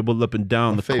way they dribble up and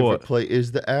down My the favorite court. play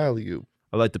is the alley-oop.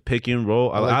 I like the pick and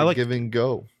roll. I like I the like. give and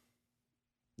go.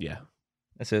 Yeah.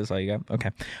 That's all you got? Okay.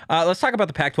 Let's talk about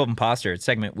the Pac-12 imposter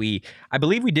segment. I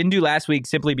believe we didn't do last week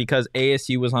simply because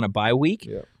ASU was on a bye week.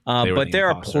 Yeah. They were But the there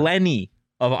are imposter. plenty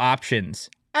of options,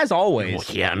 as always.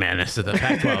 Well, yeah, man. This is the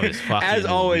Pac-12 is fucking as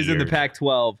always in the weird.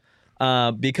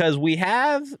 Pac-12, because we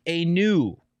have a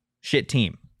new shit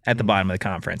team at the bottom of the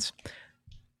conference.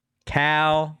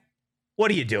 Cal,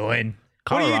 what are you doing?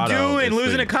 What are you Colorado doing? is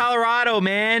Losing the- to Colorado,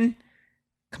 man.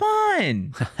 Come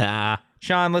on.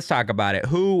 Sean, let's talk about it.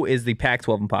 Who is the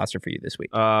Pac-12 imposter for you this week?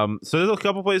 So there's a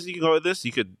couple places you can go with this.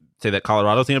 You could say that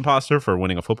Colorado's the imposter for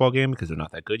winning a football game because they're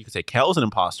not that good. You could say Cal's an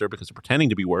imposter because they're pretending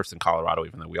to be worse than Colorado,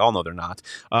 even though we all know they're not.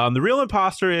 The real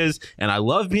imposter is, and I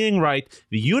love being right,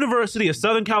 the University of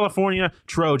Southern California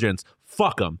Trojans.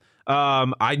 Fuck them.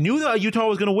 I knew that Utah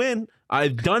was going to win.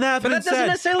 I've done half But been that doesn't said.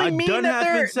 necessarily I've mean done that half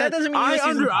they're- been said. that doesn't mean I, USC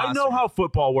is an I know imposter. how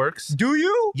football works. Do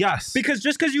you? Yes. Because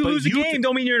just because you But lose a you game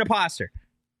don't mean you're an imposter.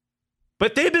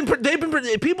 But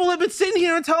people have been sitting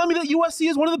here and telling me that USC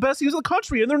is one of the best teams in the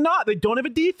country, and they're not. They don't have a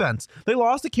defense. They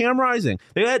lost to Cam Rising.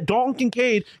 They had Dalton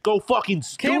Kincaid go fucking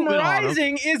stupid Cam on 'em.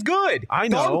 Rising is good. I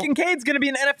know. Dalton Kincaid's going to be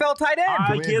an NFL tight end.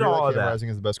 I Do we get agree all of Cam that. Rising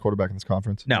is the best quarterback in this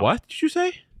conference. No. What did you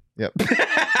say? Yep.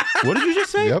 What did you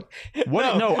just say? Yep.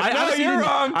 What? No, I no, honestly you're didn't-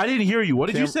 wrong. I didn't hear you.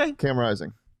 What did you say? Cam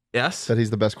Rising Yes. said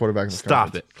he's the best quarterback in this Stop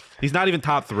conference. it. He's not even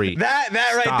top 3. That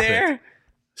right Stop there. it.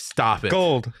 Stop it.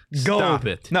 Gold. Stop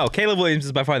it. No, Caleb Williams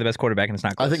is by far the best quarterback, and it's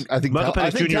not I close. think Michael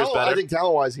Penix Jr. is better. I think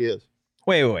talent wise he is.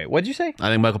 Wait. What'd you say? I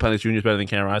think Michael Penix Jr. is better than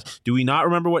Cam Rising. Do we not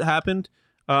remember what happened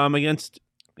against?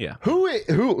 Yeah. Who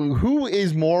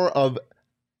is more of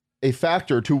a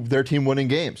factor to their team winning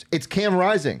games? It's Cam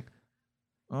Rising.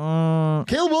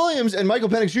 Caleb Williams and Michael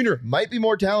Penix Jr. might be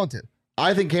more talented.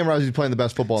 I think Cam Rising is playing the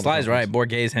best football. in the Sly's right.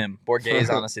 conference. Bourget's him. Bourget is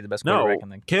honestly the best No, quarterback in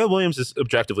the. Caleb Williams is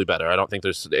objectively better. I don't think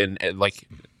there's in like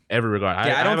every regard.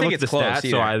 Yeah, I don't haven't think looked it's at the close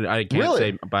stats, so either. I can't Really?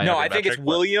 say by No, every I think it's metric, but-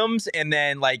 Williams and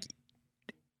then like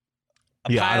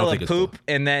a Yeah, I don't pile think of it's poop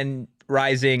and then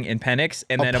Rising and Penix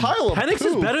and then a pile of Penix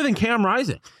is poop. better than Cam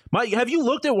Rising. Have you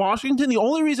looked at Washington? The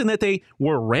only reason that they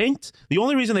were ranked, the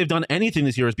only reason they've done anything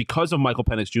this year is because of Michael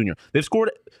Penix Jr. They've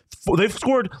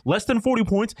scored less than 40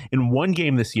 points in one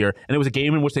game this year, and it was a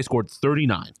game in which they scored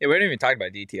 39. Yeah, we didn't even talk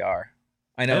about DTR.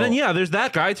 I know. And then there's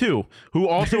that guy too, who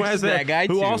also has That guy,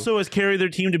 who too. also has carried their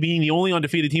team to being the only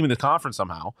undefeated team in this conference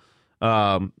somehow.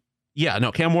 Yeah,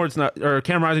 no, Cam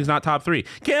Rising's not top 3.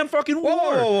 Cam fucking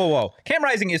Ward. Whoa. Cam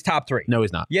Rising is top 3. No,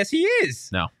 he's not. Yes, he is.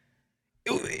 No.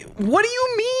 What do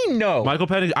you mean, no? Michael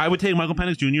Penix. I would take Michael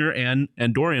Penix Jr.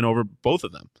 and Dorian over both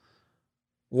of them.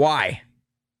 Why?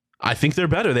 I think they're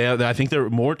better. I think they're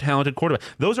more talented quarterbacks.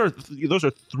 Those are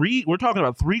 3. We're talking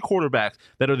about 3 quarterbacks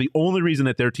that are the only reason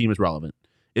that their team is relevant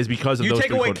is because of you those. You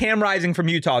take away Cam Rising from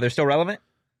Utah, they're still relevant.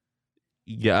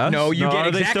 Yes. No, you get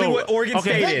exactly what Oregon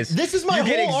State is. This is my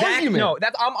whole argument. No,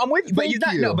 that's I'm with you, but he's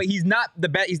not. No, but he's not the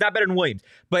best. He's not better than Williams.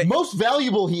 But most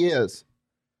valuable he is.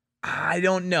 I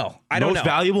don't know. I don't know. Most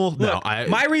valuable? Look, no.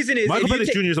 My reason is Michael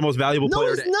Penix Jr. is the most valuable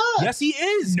player. No, he's not. Yes, he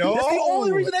is. No, that's the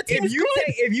only reason that team is good.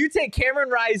 If you take Cameron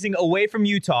Rising away from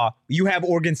Utah, you have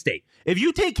Oregon State. If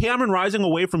you take Cameron Rising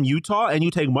away from Utah and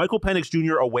you take Michael Penix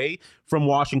Jr. away from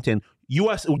Washington,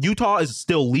 Utah is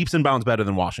still leaps and bounds better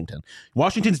than Washington.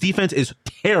 Washington's defense is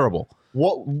terrible.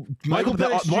 What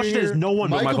Washington is no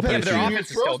one but Michael Penix Jr.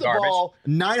 throws the ball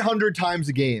 900 times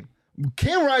a game.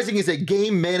 Cam Rising is a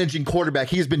game-managing quarterback.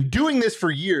 He has been doing this for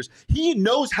years. He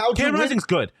knows how to Cam Rising's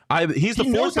good. He's the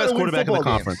 4th best quarterback in the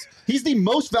conference. He's the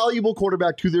most valuable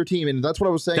quarterback to their team, and that's what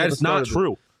I was saying. That is not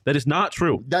true. That is not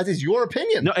true. That is your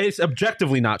opinion. No, it's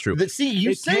objectively not true. You say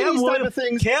these type of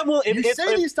things. You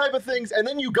say these type of things, and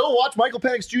then you go watch Michael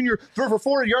Penix Jr. throw for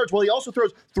 400 yards while he also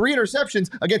throws 3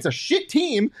 interceptions against a shit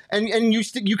team, and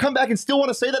you come back and still want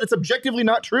to say that it's objectively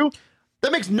not true?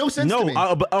 That makes no sense to me.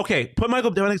 But okay, put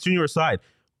Michael Penix Jr. aside.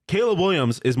 Caleb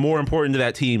Williams is more important to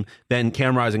that team than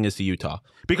Cam Rising is to Utah.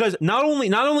 Because not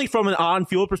only from an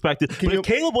on-field perspective, but if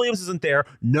Caleb Williams isn't there,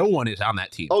 no one is on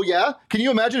that team. Oh, yeah? Can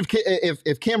you imagine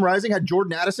if Cam Rising had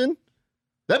Jordan Addison?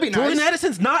 That'd be nice. Jordan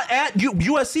Addison's not at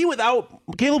USC without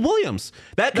Caleb Williams.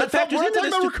 That factors into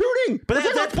this. Recruiting. But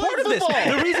that's part of this.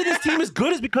 The reason this team is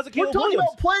good is because of Caleb Williams. We're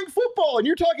talking about playing football, and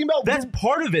you're talking about... That's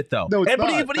part of it, though. No, it's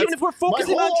not. But even if we're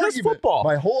focusing on just football.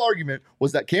 My whole argument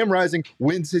was that Cam Rising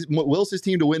wills his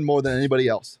team to win more than anybody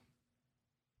else.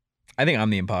 I think I'm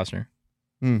the imposter.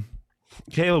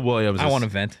 Caleb Williams. I want to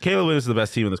vent. Caleb Williams is the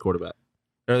best team in this quarterback.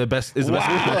 Or the best is the best.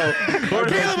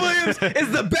 Caleb Williams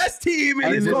is the best team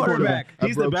in this quarterback.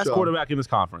 He's the best quarterback in this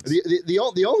conference.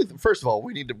 The only first of all,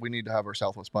 we need to have our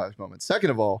Southwest bias moment.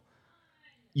 Second of all,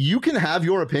 you can have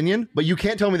your opinion, but you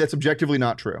can't tell me that's objectively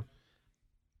not true.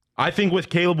 I think with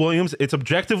Caleb Williams, it's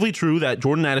objectively true that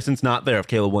Jordan Addison's not there if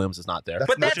Caleb Williams is not there.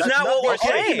 But that's not what we're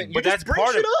saying. But that's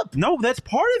part of it. No, that's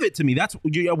part of it to me.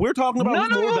 We're talking about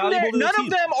none of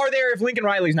them are there if Lincoln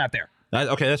Riley's not there.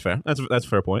 Okay, that's fair. That's a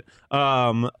fair point.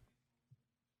 I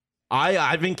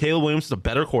think Caleb Williams is a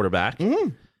better quarterback.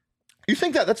 Mm-hmm. You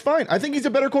think that? That's fine. I think he's a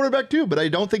better quarterback too, but I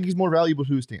don't think he's more valuable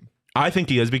to his team. I think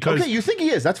he is because... Okay, you think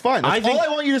he is. That's fine. That's all I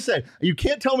want you to say. You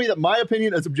can't tell me that my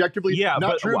opinion is objectively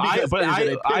not true.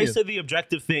 I said the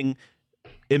objective thing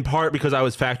in part because I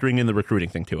was factoring in the recruiting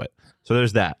thing to it. So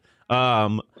there's that.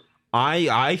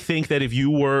 I think that if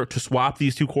you were to swap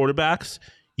these 2 quarterbacks,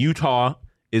 Utah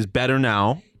is better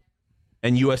now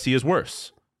and USC is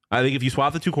worse. I think if you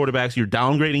swap the 2 quarterbacks, you're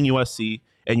downgrading USC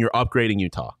and you're upgrading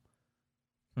Utah.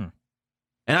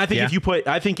 And I think if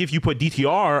you put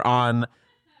DTR on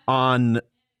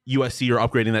USC, you're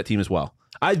upgrading that team as well.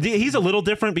 He's a little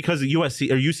different because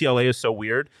USC or UCLA is so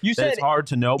weird. It's hard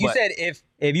to know. You said if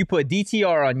you put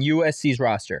DTR on USC's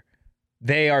roster,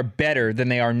 they are better than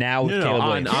they are now with Caleb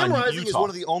Williams. Cam Rising is one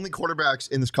of the only quarterbacks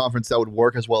in this conference that would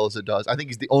work as well as it does. I think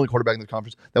he's the only quarterback in the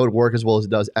conference that would work as well as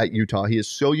it does at Utah. He is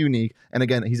so unique. And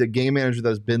again, he's a game manager that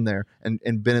has been there and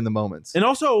been in the moments. And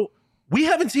also, we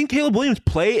haven't seen Caleb Williams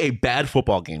play a bad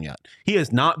football game yet. He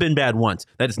has not been bad once.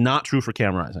 That is not true for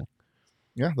Cam Rising.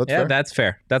 Yeah, that's fair. That's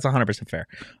fair. That's 100% fair.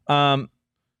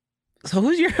 So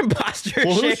who's your imposter?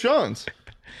 Well, who's Sean's?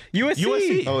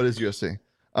 USC. Oh, it is USC.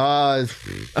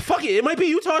 Fuck it. It might be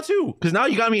Utah too, because now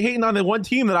you got me hating on the one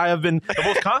team that I have been the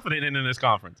most confident in this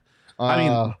conference.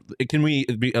 I think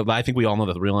we all know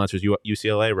that the real answer is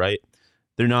UCLA, right?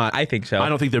 They're not. I think so. I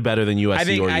don't think they're better than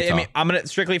USC or Utah. I mean, I'm gonna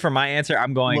strictly for my answer.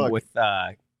 I'm going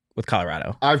with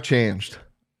Colorado. I've changed.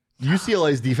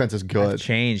 UCLA's defense is good. I've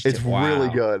changed. It's really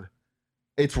good.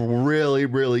 It's really,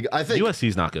 really good. I think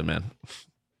USC's not good, man.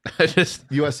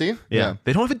 USC? Yeah.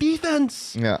 They don't have a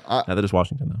defense. Yeah. Neither does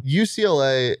Washington, though.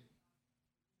 UCLA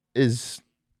is,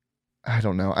 I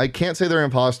don't know. I can't say they're an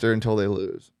imposter until they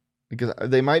lose. Because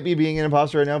they might be being an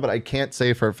imposter right now, but I can't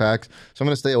say for a fact. So I'm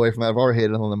going to stay away from that. I've already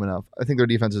hated on them enough. I think their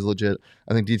defense is legit.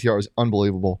 I think DTR is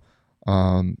unbelievable.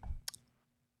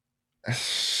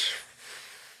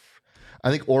 I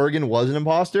think Oregon was an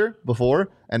imposter before,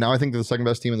 and now I think they're the second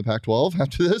best team in the Pac-12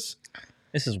 after this.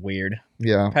 This is weird.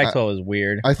 Yeah. Pac-12 is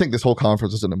weird. I think this whole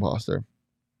conference is an imposter.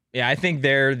 Yeah, I think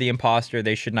they're the imposter.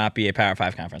 They should not be a Power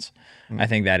 5 conference. I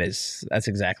think that's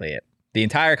exactly it. The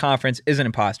entire conference is an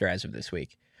imposter as of this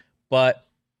week. But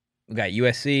we got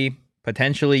USC,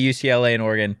 potentially UCLA and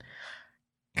Oregon.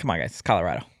 Come on, guys. It's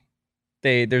Colorado.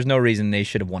 There's no reason they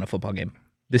should have won a football game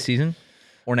this season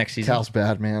or next season. Cal's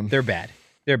bad, man. They're bad.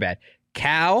 They're bad.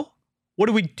 Cal, what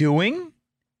are we doing?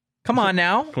 Come on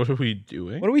now. What are we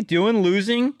doing? What are we doing?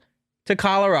 Losing to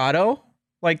Colorado?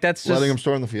 Like, that's just... Letting them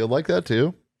storm the field like that,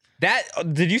 too.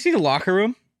 Did you see the locker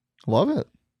room? Love it.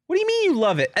 What do you mean you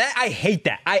love it? I hate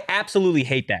that. I absolutely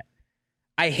hate that.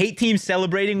 I hate teams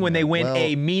celebrating when they win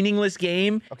a meaningless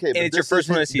game. Okay, and it's your first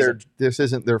win of the season. This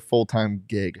isn't their full-time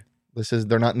gig.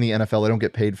 They're not in the NFL. They don't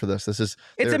get paid for this. It's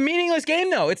a meaningless game,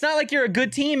 though. It's not like you're a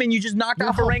good team and you just knocked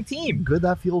off a ranked team. Good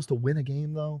that feels to win a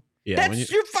game, though. Yeah,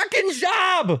 that's your fucking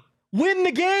job. Win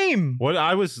the game. What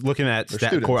I was looking at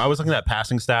I was looking at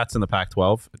passing stats in the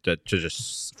Pac-12 to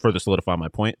just further solidify my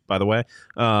point. By the way,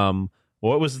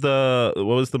 what was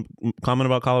the comment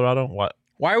about Colorado? What?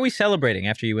 Why are we celebrating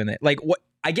after you win it? Like, what?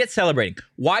 I get celebrating.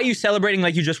 Why are you celebrating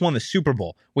like you just won the Super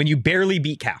Bowl when you barely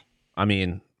beat Cal? I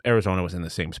mean, Arizona was in the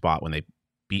same spot when they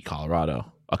beat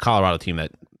Colorado, a Colorado team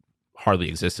that hardly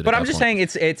existed. But I'm just saying,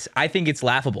 it's. I think it's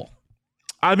laughable.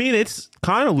 I mean, it's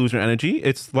kind of loser energy.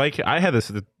 It's like I had this.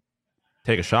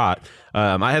 Take a shot.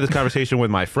 I had this conversation with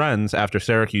my friends after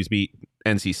Syracuse beat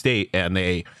NC State, and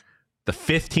the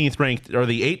 15th ranked or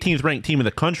the 18th ranked team in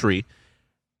the country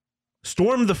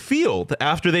stormed the field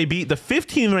after they beat the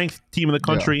 15th ranked team in the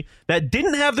country that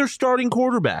didn't have their starting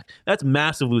quarterback. That's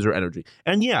massive loser energy.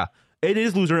 And yeah, it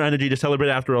is loser energy to celebrate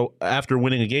after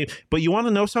winning a game. But you want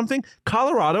to know something?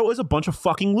 Colorado is a bunch of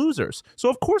fucking losers. So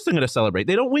of course they're going to celebrate.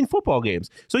 They don't win football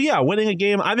games. So yeah, winning a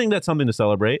game, I think that's something to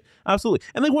celebrate. Absolutely.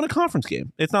 And they won a conference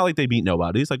game. It's not like they beat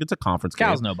nobody. It's like it's a conference game.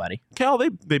 Cal's nobody. Cal,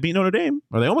 they beat Notre Dame.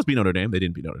 Or they almost beat Notre Dame. They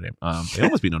didn't beat Notre Dame. They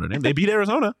almost beat Notre Dame. They beat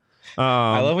Arizona.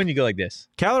 I love when you go like this.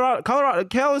 Colorado,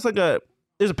 Cal is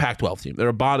is a Pac-12 team. They're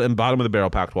a bottom of the barrel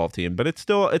Pac-12 team, but it's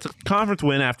a conference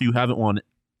win after you haven't won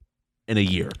in a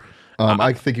year.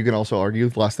 I think you can also argue,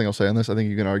 the last thing I'll say on this, I think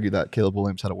you can argue that Caleb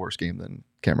Williams had a worse game than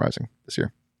Cam Rising this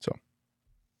year. So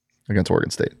against Oregon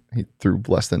State, he threw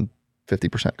less than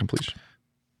 50% completion.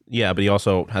 Yeah, but he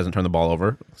also hasn't turned the ball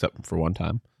over except for one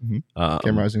time. Mm-hmm.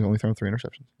 Cam Rising's only thrown 3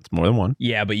 interceptions. It's more than one.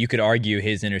 Yeah, but you could argue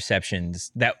his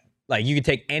interceptions you could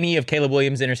take any of Caleb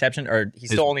Williams' interception, or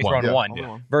he's still only thrown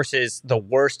one, versus the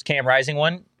worst Cam Rising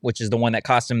one, which is the one that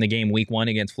cost him the game week 1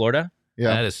 against Florida.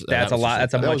 Yeah, that's a lot.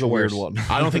 That's a much worse one.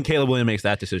 I don't think Caleb Williams makes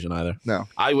that decision either. No,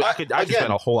 I could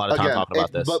spend a whole lot of time talking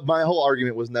about this. But my whole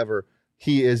argument was never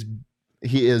he is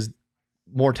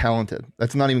more talented.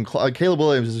 That's not even Caleb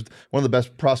Williams is one of the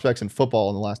best prospects in football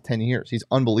in the last 10 years. He's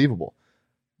unbelievable.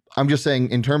 I'm just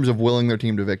saying, in terms of willing their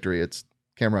team to victory, it's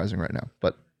Cam Rising right now.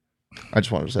 But I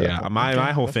just wanted to say that.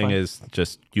 My whole thing is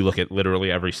just you look at literally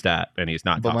every stat, and he's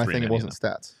not. But top my 3 thing wasn't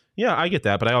stats. Yeah, I get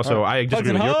that, but I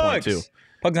disagree with your point too.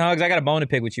 Pugs and Hugs, I got a bone to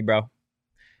pick with you, bro.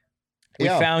 We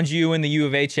found you in the U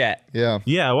of A chat. Yeah.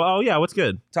 Yeah. Well, what's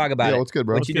good? Talk about it. Yeah, what's good,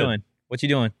 bro? What you doing? What you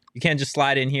doing? You can't just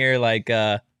slide in here like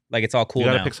it's all cool. You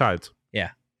gotta now. pick sides.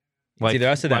 Yeah. Like, it's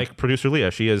either us or them. Like producer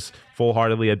Leah, she has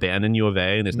full-heartedly abandoned U of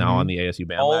A and is now on the ASU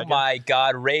bandwagon. Oh my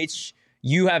God, Rach,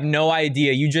 you have no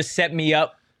idea. You just set me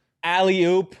up.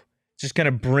 Alley-oop. Just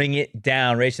gonna bring it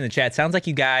down. Rach in the chat. Sounds like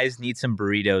you guys need some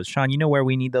burritos. Sean, you know where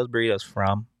we need those burritos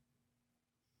from?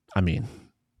 I mean,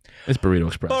 it's Burrito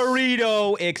Express.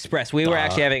 Burrito Express. We were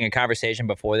actually having a conversation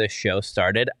before this show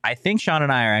started. I think Sean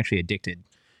and I are actually addicted.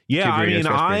 Yeah, I mean,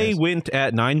 I went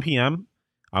at 9 p.m.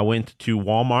 I went to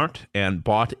Walmart and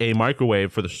bought a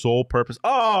microwave for the sole purpose.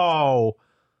 Oh,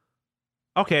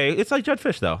 okay. It's like Judd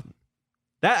Fish, though.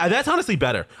 That's honestly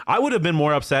better. I would have been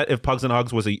more upset if Pugs and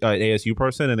Hugs was an ASU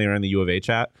person and they were in the U of A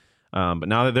chat. But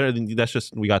now that that's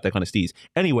just, we got that kind of steez.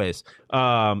 Anyways,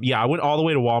 I went all the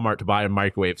way to Walmart to buy a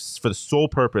microwave for the sole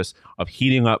purpose of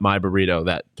heating up my burrito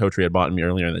that Totri had bought me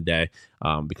earlier in the day,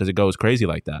 because it goes crazy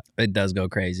like that. It does go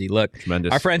crazy. Look,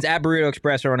 tremendous. Our friends at Burrito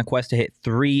Express are on a quest to hit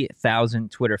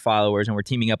 3,000 Twitter followers, and we're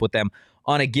teaming up with them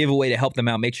on a giveaway to help them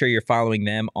out. Make sure you're following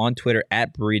them on Twitter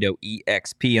at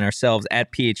BurritoEXP and ourselves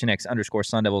at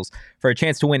PHNX_Sun Devils for a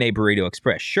chance to win a Burrito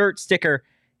Express shirt, sticker,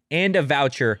 and a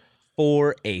voucher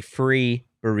for a free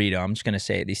burrito. I'm just going to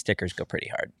say these stickers go pretty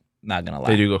hard. Not going to lie.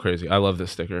 They do go crazy. I love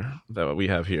this sticker that we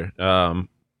have here. Go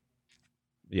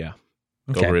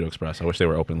Burrito Express. I wish they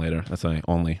were open later. That's my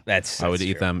only. I would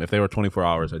eat them. If they were 24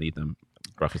 hours, I'd eat them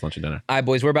breakfast, lunch, and dinner. All right,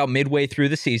 boys. We're about midway through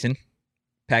the season.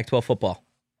 Pac-12 football.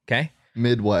 Okay?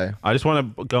 Midway. I just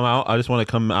want to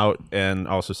come out and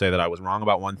also say that I was wrong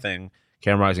about one thing.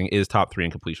 Cam Rising is top 3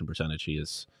 in completion percentage. He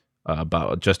is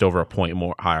about just over a point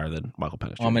more higher than Michael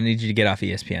Penix Jr. Well, I'm going to need you to get off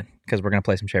ESPN because we're going to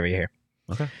play some trivia here.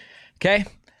 Okay.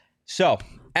 So,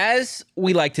 as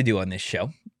we like to do on this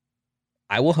show,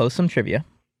 I will host some trivia.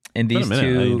 And these two.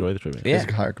 I enjoy the trivia. He's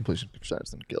a higher completion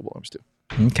percentage than Caleb Williams, too.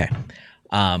 Okay.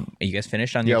 Are you guys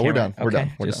finished on your Yeah, we're camera? done. We're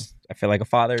done. We're Just, I feel like a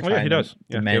father. Oh, yeah, he does. To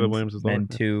Yeah, Caleb Williams is lower.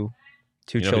 mend two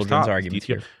You know, children's top, arguments DTR.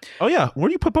 here. Oh, yeah. Where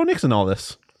do you put Bo Nix in all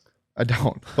this? I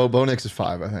don't. Bo Nix is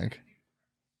 5, I think.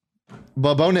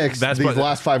 But Bo Nix, these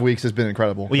last 5 weeks has been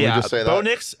incredible. Well, Can yeah, we just say Bo that?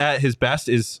 Nix at his best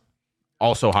is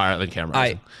also higher than Cam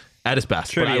Rising. At his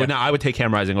best. Trivia. But I would take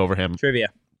Cam Rising over him. Trivia.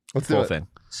 Let's do Full it. thing.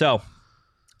 So,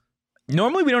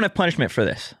 normally we don't have punishment for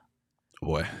this,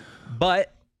 Boy.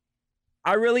 but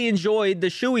I really enjoyed the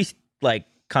shoey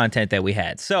content that we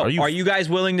had. So, are you guys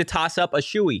willing to toss up a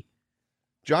shoey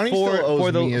Johnny still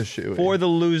owes me a shoe. for the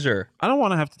loser? I don't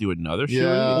want to have to do another shoe.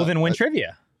 Well, then win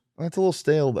trivia. That's a little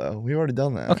stale, though. We've already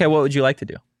done that. Okay, what would you like to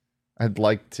do? I'd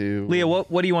like to. Leah,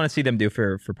 what do you want to see them do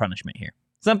for punishment here?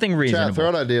 Something reasonable. Chat, throw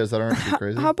out ideas that aren't too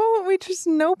crazy. How about we just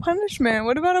no punishment?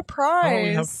 What about a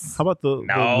prize? How about the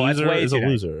that's loser way is a too nice.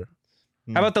 loser?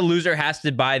 How about the loser has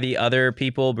to buy the other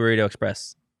people Burrito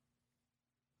Express?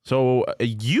 So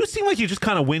you seem like you just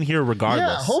kind of win here regardless.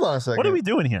 Yeah, hold on a second. What are we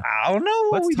doing here? I don't know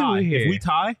what Let's tie. doing here. If we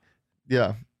tie,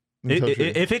 Yeah.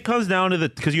 if it comes down to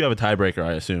because you have a tiebreaker,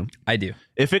 I assume. I do.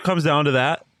 If it comes down to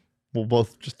that, We'll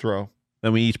both just throw.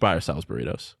 then we each buy ourselves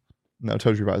burritos. No,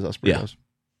 Toji buys us Yeah. burritos.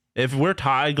 If we're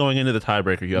tied going into the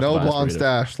tiebreaker, you have No to buy us blonde burritos.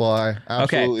 stash, Sly.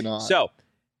 Absolutely Okay, not. so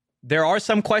there are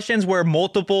some questions where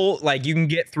multiple, you can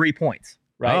get 3 points,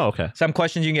 right? Oh, okay. Some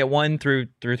questions you can get 1 through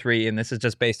 3, and this is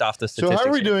just based off the So statistics. how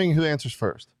are we here. doing? Who answers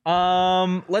first?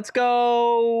 Let's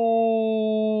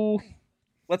go.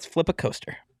 Let's flip a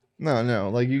coaster. No.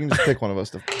 Like you can just pick one of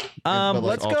us to. but,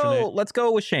 Let's alternate. Let's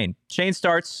go with Shane. Shane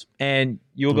starts, and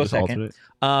you'll go Just second.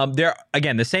 alternate. There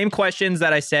again, the same questions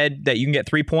that I said that you can get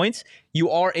 3 points. You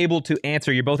are able to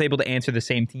answer. You're both able to answer the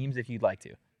same teams if you'd like to.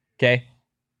 Okay,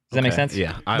 does that make Okay, sense?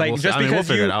 Yeah. Like, just we'll because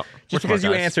figure you it out. just We're because you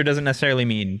smart guys. answer doesn't necessarily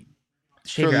mean.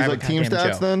 Sure, these like team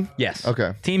stats then. Yes.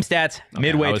 Okay. Team stats Okay,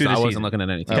 midway through the I wasn't season. looking at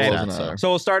any team I Okay. wasn't stats, either. So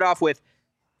we'll start off with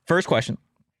first question.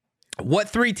 What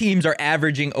 3 teams are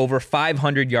averaging over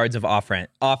 500 yards of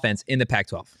offense in the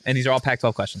Pac-12? And these are all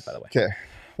Pac-12 questions, by the way. Okay.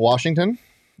 Washington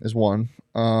is one.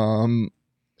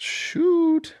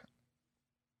 Shoot.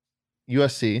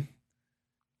 USC.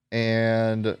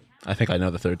 And I think I know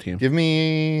the third team. give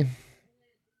me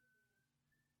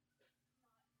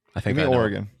know.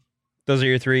 Oregon. Those are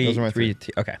your 3. Those are my three.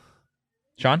 Okay.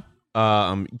 Sean?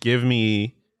 Give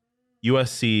me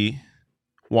USC,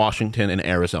 Washington, and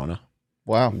Arizona.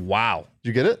 Wow. Wow. Did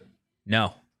you get it?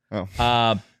 No.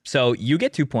 Oh. So you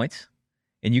get 2 points,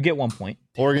 and you get 1 point.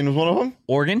 Oregon was one of them?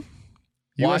 Oregon,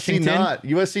 Washington,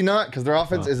 USC not, because their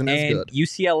offense isn't as and good.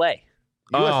 UCLA.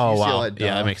 Wow. UCLA, Yeah,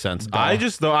 duh. that makes sense. Duh.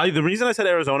 The reason I said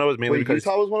Arizona was mainly Wait, because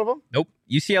Utah was one of them? Nope.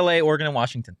 UCLA, Oregon, and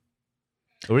Washington.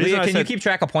 the reason Leah, I can you said keep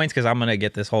track of points? Because I'm going to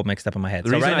get this whole mixed up in my head. The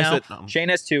So reason right I now, said, Shane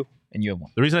has 2, and you have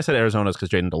 1. the reason I said Arizona is because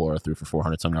Jaden Delora threw for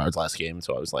 400 some yards last game,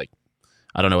 so I was like,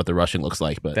 I don't know what the rushing looks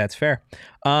like, but That's fair.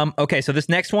 Okay, so this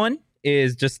next one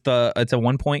is just it's a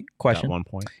 1 point got question. 1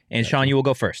 point. And Sean, you will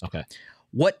go first. Okay.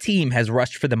 What team has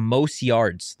rushed for the most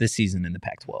yards this season in the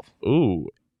Pac-12? Ooh,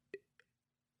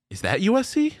 is that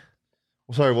USC?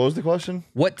 Sorry, what was the question?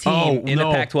 What team in no.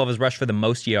 the Pac-12 has rushed for the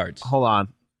most yards? Hold on,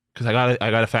 because I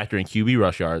got to factor in QB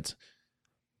rush yards.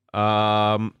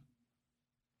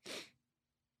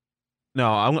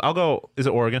 No, I'll go. Is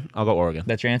it Oregon? I'll go Oregon.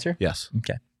 That's your answer? Yes.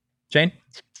 Okay. Shane,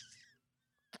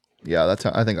 Yeah,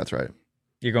 I think that's right.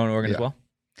 you're going to Oregon as Yeah. well?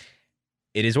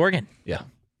 It is Oregon. Yeah.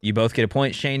 You both get a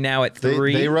point. Shane now at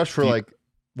 3. They rush for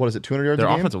what is it, 200 yards Their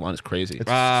a game? offensive line is crazy.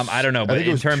 I don't know, but think it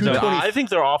in was terms of 220. I think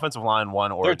their offensive line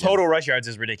won Oregon. their total rush yards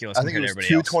is ridiculous I think it compared was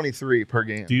to everybody else. 223 per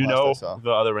game. Do you last I know saw.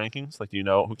 the other rankings? Like, do you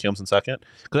know who comes in second?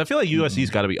 Because I feel like USC's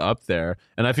got to be up there,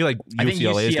 and I feel like I think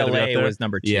UCLA's got to be up UCLA there. was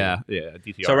number 2. Yeah,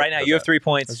 DTR. So right now you have 3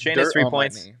 points. That's Shane has dirt 3 on my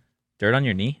points. knee. Dirt on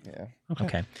your knee? Yeah.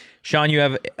 Okay. Sean, you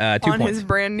have 2 On points. his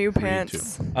brand new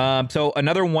pants. So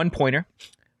another 1 pointer.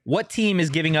 What team is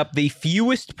giving up the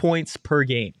fewest points per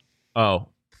game? Oh,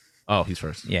 he's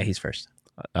first. Yeah, he's first.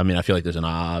 I mean, I feel like there's an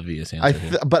obvious answer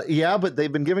here. But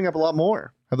they've been giving up a lot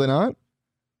more. Have they not?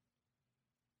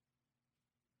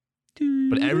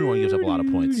 But everyone gives up a lot of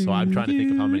points, so I'm trying to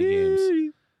think of how many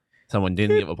games someone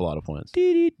didn't give up a lot of points.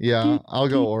 Yeah, I'll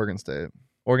go Oregon State.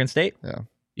 Oregon State?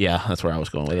 Yeah, that's where I was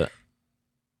going with it.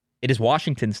 It is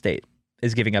Washington State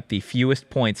is giving up the fewest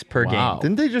points per Wow. game.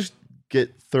 Didn't they just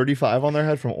get 35 on their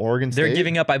head from Oregon State? They're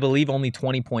giving up, I believe, only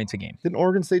 20 points a game. Didn't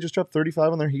Oregon State just drop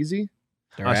 35 on their Heezy?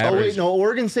 Their Oh, average- Oh wait, no.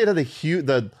 Oregon State had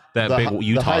the That big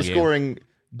Utah the high game. scoring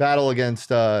battle against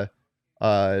the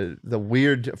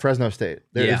weird Fresno State.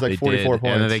 It was like They 44 did,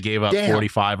 points. and then they gave up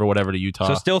 45 or whatever to Utah.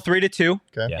 So still 3-2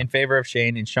 Okay. in favor of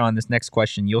Shane. And Sean, this next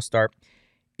question, you'll start.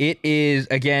 It is,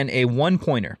 again, a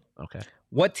one-pointer. Okay.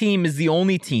 What team is the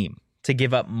only team to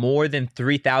give up more than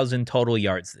 3,000 total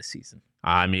yards this season?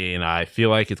 I mean, I feel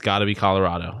like it's got to be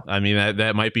Colorado. I mean,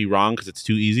 that might be wrong because it's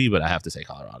too easy, but I have to say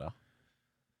Colorado.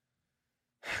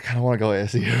 I kind of want to go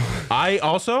ASU. I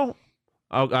also,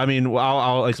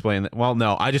 I'll explain that. Well,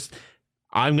 no,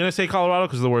 I'm gonna say Colorado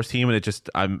because it's the worst team, and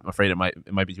I'm afraid it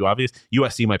might be too obvious.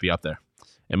 USC might be up there.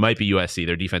 It might be USC.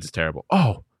 Their defense is terrible.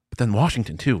 Oh, but then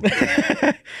Washington too.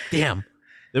 Damn.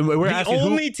 We're the asking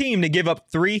only team to give up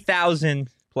 3,000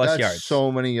 plus That's yards.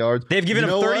 so many yards. They've given You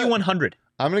up know what? 3,100.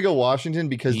 I'm going to go Washington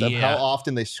because of Yeah. how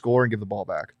often they score and give the ball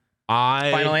back.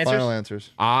 Final answers? Final answers.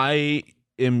 I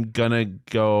am gonna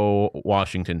go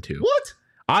Washington too.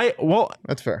 What?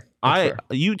 That's fair.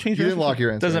 You changed You your didn't lock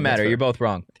your answer. Doesn't That's matter. fair. You're both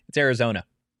wrong. It's Arizona.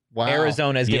 Wow.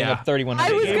 Arizona is giving Yeah. up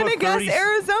 3,100. I was gave gonna up guess 30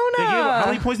 Arizona How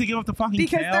many points did they give up to fucking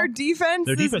because Cal? their defense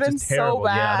Their has defense been is terrible. so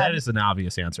bad. Yeah, that is an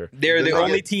obvious answer. They're the They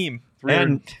only get team.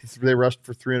 300 they rushed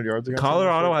for 300 yards against them.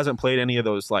 Colorado hasn't played any of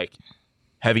those like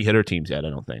heavy hitter teams yet. I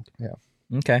don't think.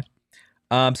 Okay.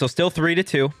 So still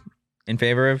 3-2 in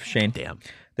favor of Shane. Damn.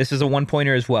 This is a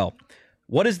one-pointer as well.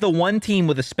 What is the one team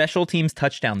with a special teams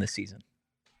touchdown this season?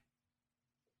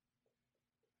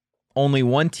 Only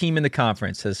one team in the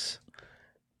conference has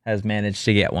managed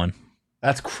to get one.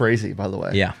 That's crazy, by the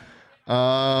way. Yeah.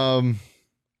 I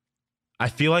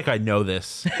feel like I know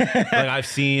this. Like I've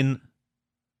seen.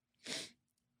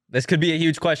 This could be a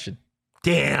huge question.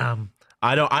 Damn.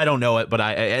 I don't know it, but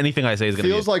anything I say is gonna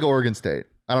Feels like Oregon State.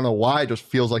 I don't know why. It just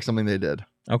feels like something they did.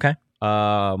 Okay.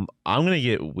 I'm gonna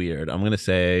get weird. I'm gonna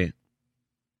say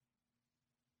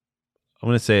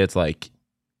it's like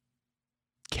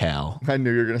Cal. I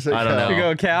knew you were going to say I don't Cal. know. You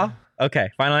go, Cal. Okay.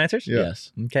 Final answers. Yeah.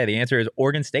 Yes. Okay. The answer is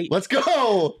Oregon State. Let's go.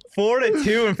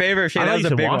 4-2 in favor of Shane. I That thought was you a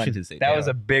said big Washington one. State. That Yeah. was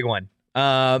a big one.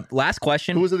 Last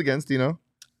question. Who was it against? Do you know?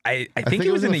 I I think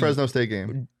it was in the Fresno State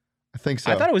game. I think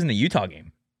so. I thought it was in the Utah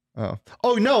game.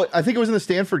 Oh no, I think it was in the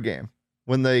Stanford game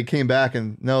when they came back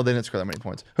and no, they didn't score that many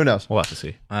points. Who knows? We'll have to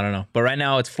see. I don't know. But right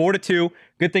now it's 4-2.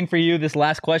 Good thing for you. This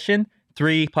last question,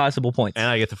 3 possible points. And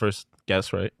I get the first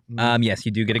guess, right? Yes,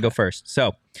 you do get to go first.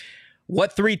 So,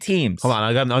 what 3 teams? Hold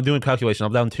on, I'm doing calculation.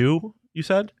 I'm down 2. You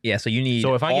said Yeah, so you need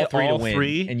So if I all get 3 to all win,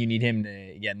 3 and you need him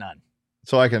to get none.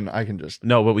 So I can just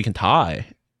no, but we can tie,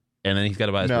 and then he's got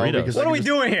to buy his No, burritos. because What I are can we just-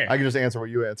 doing here? I can just answer what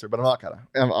you answer, but I'm not gonna.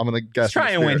 I'm gonna guess. Let's try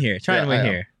in and win spirit. here. Try and Yeah, win I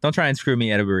am. here. Don't try and screw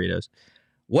me out of burritos.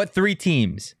 What 3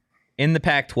 teams in the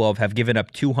Pac-12 have given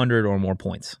up 200 or more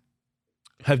points?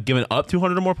 Have given up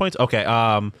 200 or more points. Okay.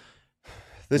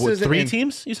 This What, is 3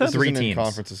 teams. You said This 3 isn't in teams.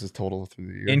 conference. This is total through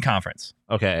the year. In conference.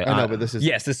 okay. I know, but this is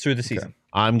Yes, it's through the season.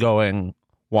 I'm going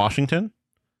Washington,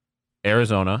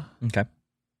 Arizona, Okay.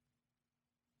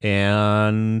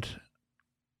 and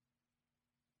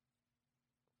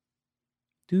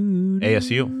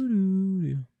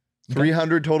ASU.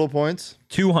 300 total points.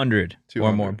 200 or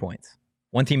 200. more points.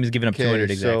 One team has given up 200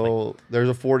 Okay, exactly. so there's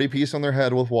a 40 piece on their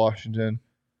head with Washington.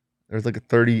 There's like a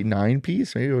 39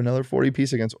 piece, maybe another 40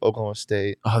 piece against Oklahoma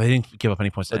State. Oh, they didn't give up any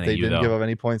points to But NAU, they didn't though. give up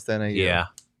any points to NAU. Yeah.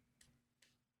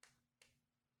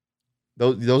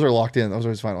 Those are locked in. Those are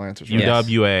his final answers. Right? Yes.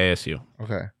 UW, ASU.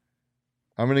 Okay.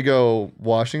 I'm going to go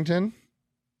Washington,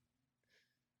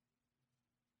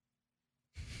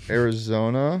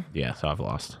 Arizona. Yeah, so I've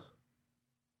lost.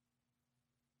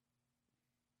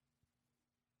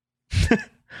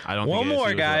 I don't One think more, ASU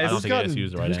is the- guys. I don't Who's think ASU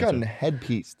is the right who's gotten answer. head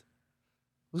pieced?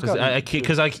 Because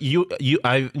like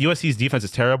USC's defense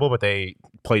is terrible, but they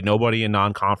played nobody in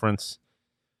non-conference.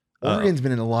 Oregon's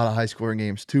been in a lot of high scoring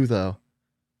games too, though.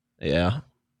 Yeah,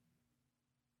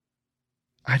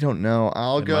 I don't know.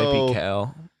 I'll it go. might be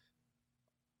Cal.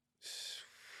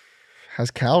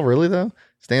 Has Cal really though?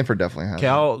 Stanford definitely has.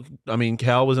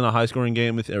 Cal was in a high-scoring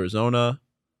game with Arizona.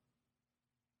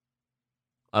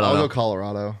 I don't I'll know. go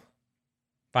Colorado.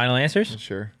 Final answers?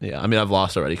 Sure. Yeah, I mean, I've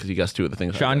lost already because you guessed 2 of the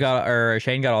things. I Shane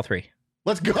guessed. got all 3.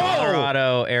 Let's go.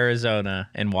 Colorado, Arizona,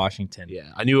 and Washington.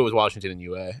 Yeah, I knew it was Washington and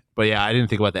UA, but yeah, I didn't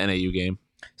think about the NAU game.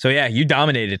 So yeah, you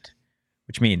dominated,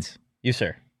 which means you,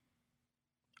 sir.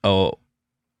 Oh,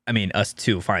 I mean us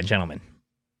two fine gentlemen.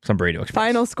 Some burrito express.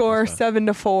 Final score That's fine.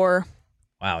 7-4.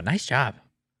 Wow, nice job. I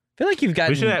feel like you've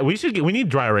gotten. We need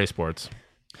dry erase boards.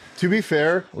 To be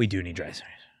fair, We do need dry.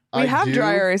 We have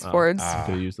dry erase boards.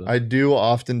 Could use those. I do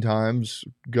oftentimes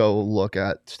go look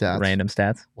at stats Random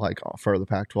stats. like for the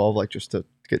Pac-12, like just to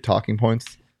get talking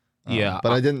points. Yeah,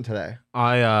 but I didn't today.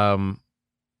 I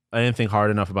didn't think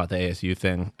hard enough about the ASU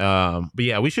thing. But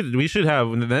yeah, we should have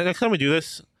the next time we do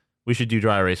this. We should do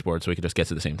dry erase sports so we can just get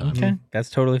to the same time. Okay, that's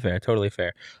totally fair. Totally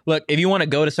fair. Look, if you want to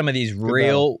go to some of these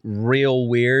real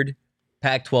weird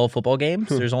Pac-12 football games,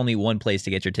 there's only one place to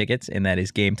get your tickets, and that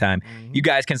is Game Time. You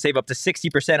guys can save up to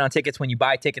 60% on tickets when you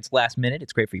buy tickets last minute.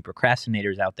 It's great for you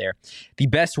procrastinators out there. The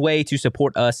best way to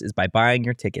support us is by buying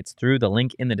your tickets through the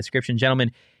link in the description.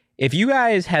 Gentlemen, if you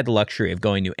guys had the luxury of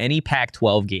going to any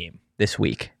Pac-12 game this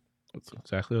week, That's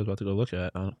exactly what I was about to go look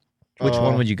at. which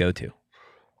one would you go to?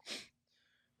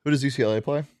 Who does UCLA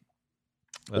play?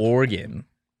 Oregon.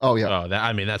 Oh yeah,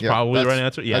 That's Yeah, probably the that's- right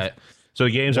answer. Yeah. that's- So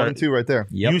the games 1 are and 2 right there.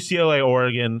 Yep. UCLA,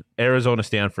 Oregon, Arizona,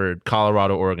 Stanford,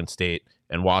 Colorado, Oregon State,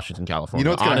 and Washington, California. You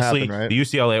know what's gonna Honestly, happen, right? the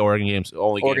UCLA, Oregon game's the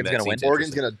only Oregon's game that gonna win. seems Oregon's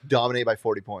interesting. gonna dominate by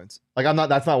 40 points. Like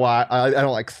that's not why I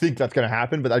don't like think that's gonna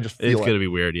happen, but I just feel It's it. gonna be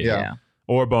weird. Yeah. Yeah.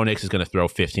 Or Bo Nix is gonna throw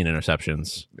 15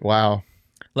 interceptions. Wow.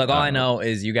 Look, all I know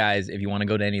is you guys, if you want to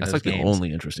go to any of That's those like games, the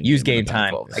only interesting. use game in Game the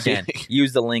Time. Pac-12. Again,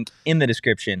 use the link in the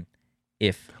description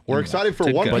if We're you excited for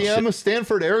want to 1 go. p.m. of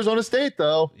Stanford, Arizona State,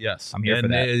 though. Yes, I'm here for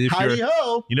And that. if Heidi you're-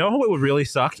 ho! You know what would really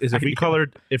suck is if we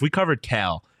covered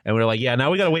Cal and we are like, yeah,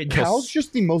 now we gotta wait until Cal's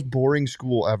just the most boring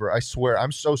school ever. I swear.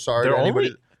 I'm so sorry. They're to anybody.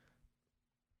 only.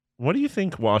 What do you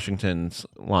think Washington's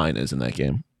line is in that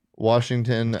game?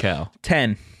 Washington. Cal.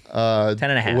 10.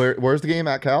 10.5. Where's the game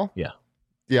at Cal? Yeah.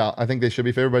 Yeah, I think they should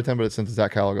be favored by 10, but since it's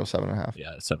at Cal, I'll go 7.5.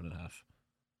 Yeah, it's 7.5.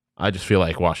 I just feel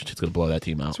like Washington's gonna blow that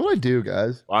team out. That's what I do,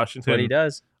 guys. Washington. What he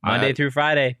does. Monday through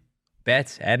Friday.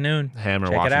 Bets at noon. Hammer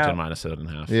Check it Washington out. minus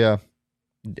 7.5. Yeah.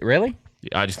 Really?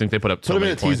 I just think they put up. Put them in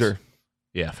a teaser.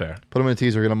 Yeah, fair. Put them in a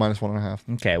teaser. Get them minus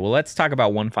 1.5. Okay, well, let's talk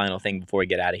about one final thing before we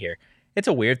get out of here. It's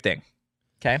a weird thing.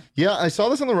 Okay? Yeah, I saw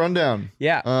this on the rundown.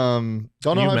 Yeah. Don't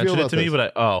know You how I feel mentioned it about to this. me,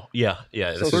 but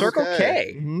yeah. So this is Circle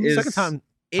K Mhm. is second time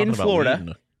in talking about Florida.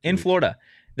 weed In Florida.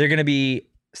 They're going to be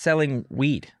selling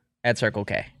weed at Circle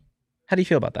K. How do you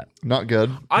feel about that? Not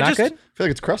good. I Not just, good? I feel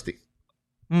like it's crusty.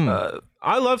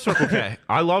 I love Circle K.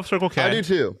 I love Circle K. I do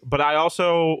too. But I don't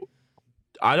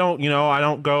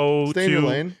go Stay in to your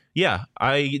lane. Yeah,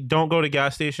 I don't go to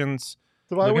gas stations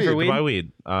To buy Looking for weed. to buy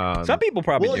weed. Some people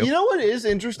probably Well, do. you know what is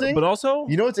interesting? But also,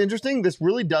 You know what's interesting? This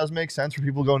really does make sense for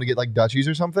people going to get like Dutchies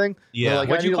or something. yeah. like,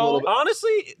 What'd I you need a call little it? bit-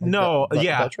 Honestly, like no, Dutch-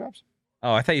 yeah. Dutch wraps?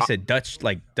 Oh, I thought you said Dutch,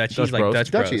 like Dutchies, Dutch like Bros?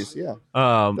 Dutch Bros. Dutchies, yeah.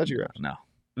 Dutchie wraps. No,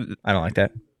 I don't like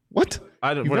that. What?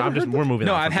 I don't. You've We're, never I'm just. heard We're moving.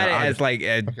 No, on I've from had it that. as like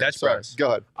Okay, Dutch sorry. Bros. Go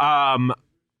ahead.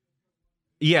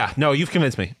 Yeah. No, you've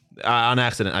convinced me on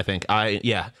accident. I think.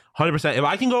 100%. If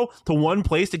I can go to one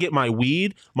place to get my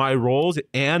weed, my rolls,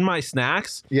 and my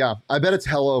snacks, Yeah, I bet it's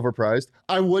hella overpriced.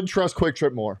 I would trust Quick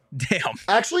Trip more. Damn.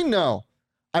 Actually, no.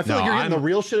 I feel No, like you're getting I'm- the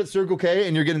real shit at Circle K,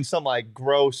 and you're getting some like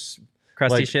gross,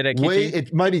 Crusty like, shit at way. Kiki.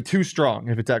 It might be too strong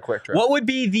if it's at Quick Trip. What would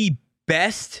be the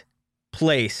best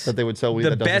place? That they would sell weed.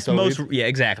 The that doesn't best, sell most. weed? Yeah,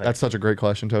 exactly. That's such a great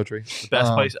question, Totri. the best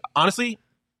Um, place. Honestly,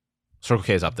 Circle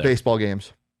K is up there. Baseball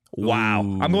games. wow.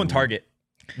 I'm going Target.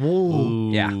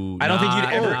 Whoa. Yeah. I don't think you'd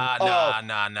ever-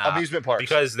 Nah. Amusement parks.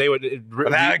 Because they would.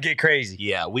 That would get crazy.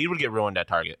 Yeah, weed would get ruined at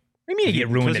Target. What do you mean you get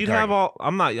ruined Because at you'd Target? have all.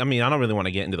 I'm not. I mean, I don't really want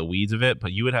to get into the weeds of it,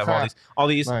 but you would have all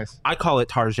these. Nice. I call it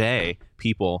Target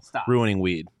people ruining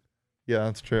weed. Yeah,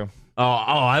 that's true. Oh,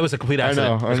 I was a complete I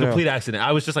accident. know, It was I a know. complete accident.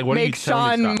 I was just like, what are you Make telling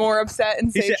me Sean to stop? more upset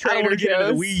and He say said, I don't Trader want to get into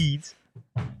the Joe's. weeds.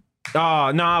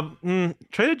 Oh, nah.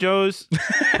 Trader Joe's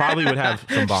probably would have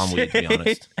some bomb weed, to be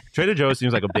honest. Trader Joe's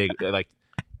seems like a big, like,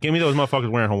 give me those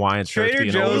motherfuckers wearing Hawaiian shirts. Trader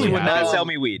being Joe's overly would happy. not sell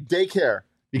me weed. Daycare.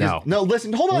 Because, No.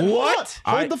 listen, hold on. What?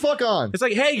 Hold the fuck on. It's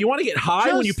like, hey, you want to get high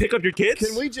when you Just- pick up your kids?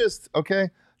 Can we just,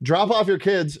 drop off your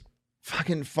kids?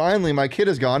 Fucking finally, my kid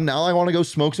is gone. Now I want to go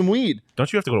smoke some weed.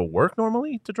 Don't you have to go to work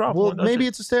normally to drop Well, one? Don't maybe you?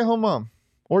 it's a stay-at-home mom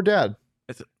or dad.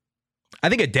 I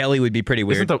think a deli would be pretty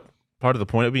weird. Isn't the part of the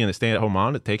point of being a stay-at-home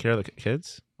mom to take care of the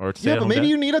kids? Or to Yeah, stay at but home maybe dad?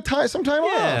 you need some time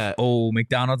off. Yeah. Oh,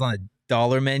 McDonald's on a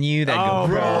 $1 menu? That'd Oh,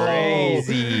 go bro.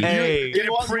 crazy. Hey. Get You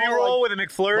a want more pre-roll with a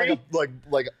McFlurry?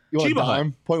 Like you want Chiba a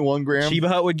dime, 0.1 gram. Chiba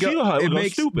Hut would go. Chiba Hut would it go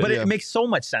makes, stupid, but yeah. it makes so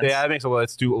much sense. Yeah, that makes a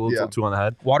little Yeah. too on the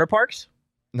head. Water parks?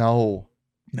 No,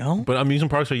 No. But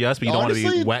amusement parks are yes, but you don't want to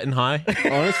Honestly- be wet and high.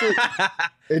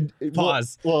 honestly,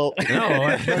 Pause. Well, No.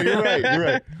 no, you're right. You're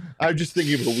right. I'm just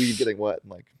thinking of the weed getting wet,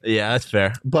 Yeah, that's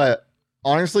fair. But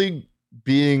honestly,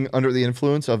 being under the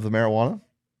influence of the marijuana,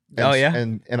 and, Oh, yeah?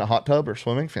 and in a hot tub or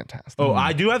swimming, fantastic. Oh,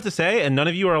 I do have to say, and none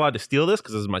of you are allowed to steal this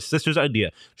because this is my sister's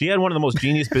idea. She had one of the most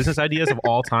genius business ideas of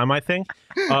all time, I think.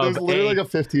 It Of was literally like a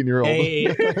 15-year-old.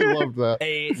 I loved that.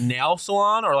 a nail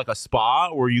salon or like a spa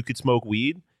where you could smoke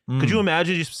weed. Could Hmm. you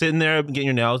imagine just sitting there getting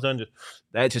your nails done?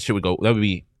 That just shit would go.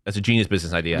 That's a genius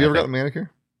business idea. Have you ever I got a think.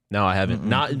 manicure? No, I haven't. Mm-mm.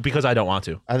 Not because I don't want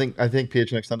to. I think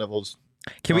PHNX Sun Devils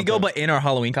Can we go Okay. but in our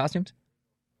Halloween costumes?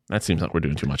 That seems like we're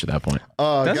doing too much at that point.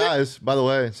 Guys, by the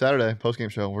way, Saturday post-game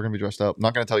show, we're gonna be dressed up.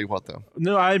 Not gonna tell you what though.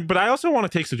 No, but I also want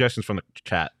to take suggestions from the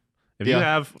chat. If you Yeah.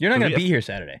 have, You're not if going to we- be here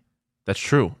Saturday. That's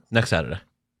true. Next Saturday,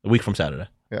 a week from Saturday.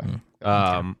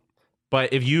 Yeah.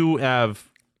 But if you have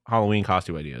Halloween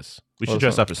costume ideas, we should Well,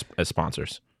 dress that's up as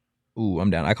sponsors. Ooh, I'm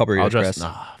down. I call Burrito I'll dress.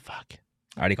 Express. Nah, fuck.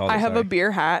 I already called I it, have sorry. a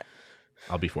beer hat.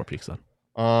 I'll be Four Peaks then.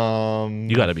 You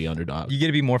You got to be underdog. You get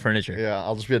to be more furniture. Yeah,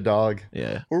 I'll just be a dog.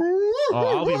 Yeah. Oh,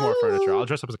 I'll be more furniture. I'll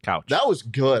dress up as a couch. That was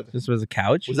good. This was a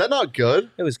couch. Was that not good?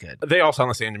 It was good. They all sound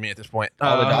the same to me at this point.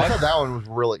 Oh, the I dog? thought that one was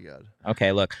really good.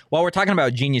 Okay, look. While we're talking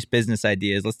about genius business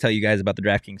ideas, let's tell you guys about the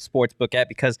DraftKings Sportsbook app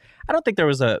because I don't think there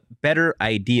was a better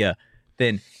idea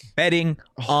than betting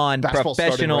on basketball's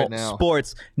starting professional right now.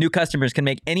 sports. New customers can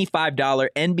make any $5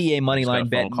 NBA moneyline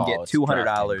bet and get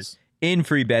 $200 in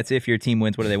free bets if your team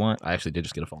wins. What do they want? I actually did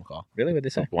just get a phone call. Really? What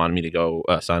did they say? Wanted me to go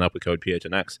sign up with code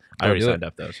PHNX. I Oh, already do it. signed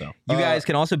up though. So You guys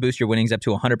can also boost your winnings up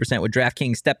to 100% with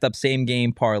DraftKings stepped up same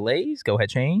game parlays. Go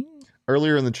ahead, Shane.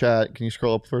 Earlier in the chat, can you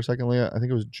scroll up for a second, Leah? I think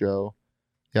it was Joe.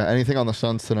 Yeah, anything on the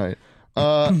Suns tonight?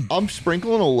 I'm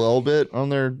sprinkling a little bit on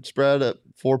their spread at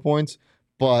 4 points,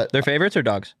 but Their favorites or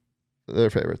dogs? they're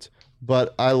favorites.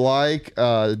 But I like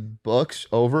Bucks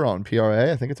over on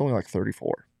PRA. I think it's only like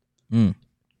 34.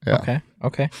 Yeah.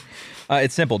 Okay.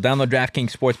 It's simple. Download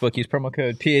DraftKings Sportsbook. Use promo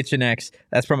code PHNX.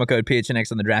 That's promo code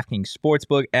PHNX on the DraftKings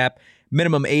Sportsbook app.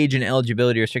 Minimum age and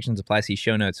eligibility restrictions apply. See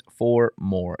show notes for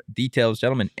more details.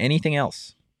 Gentlemen, anything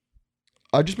else?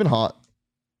 I've just been hot.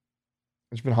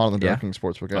 It's been hot on the Yeah. DraftKings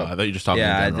Sportsbook I app. thought you were just talking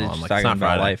yeah, in general. just I'm like, talking it's not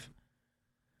about Friday. life.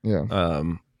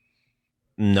 Yeah.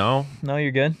 No, No,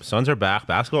 you're good. Suns are back.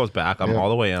 Basketball is back. I'm Yeah. all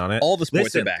the way in on it. All the sports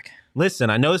Listen. are back. Listen,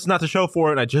 I know this is not the show for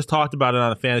it, and I just talked about it on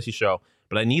the fantasy show,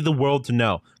 but I need the world to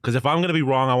know. Because if I'm going to be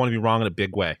wrong, I want to be wrong in a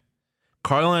big way.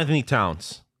 Karl Anthony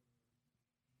Towns.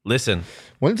 Listen,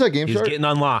 When does that game he's start? getting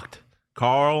unlocked.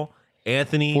 Karl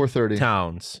Anthony 4:30.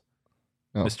 Towns.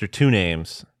 Oh. Mr. Two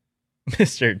Names.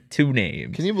 Mr. Two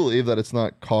Names. Can you believe that it's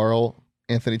not Carl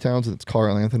Anthony Towns and it's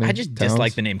Carl Anthony? I just Towns?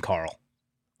 dislike the name Carl.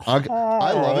 I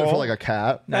love it for like a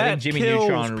cat. I think Jimmy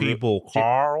Neutron people, Ji-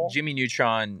 Carl. Jimmy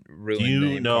Neutron ruined Do the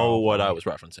you name know Carl. what I was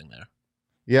referencing there?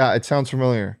 Yeah, it sounds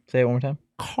familiar. Say it one more time.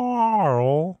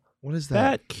 Carl. What is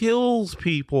That kills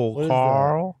people, What is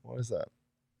Carl. What is that?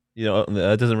 You know,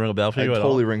 that doesn't ring a bell for It you at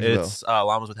totally all? rings a bell. It's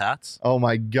Llamas with Hats. Oh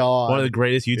my god! One of the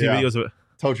greatest YouTube Yeah. videos of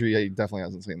Totri, yeah, he definitely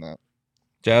hasn't seen that.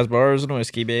 Jazz bars and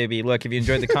whiskey, baby. Look, if you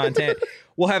enjoyed the content,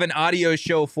 we'll have an audio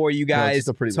show for you No, it's guys just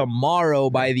a pretty-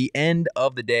 tomorrow by the end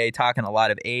of the day, talking a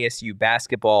lot of ASU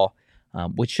basketball,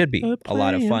 which should be a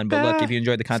lot of fun. But look, if you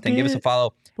enjoyed the content, give us a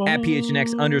follow at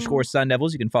PHNX_Sun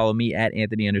Devils. You can follow me at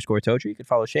Anthony_Totri. You can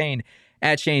follow Shane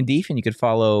at Shane Deef, and you can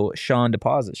follow Sean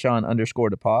Deposit,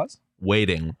 Sean_Deposit.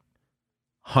 waiting,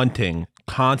 hunting,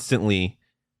 constantly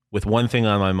with one thing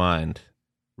on my mind,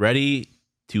 ready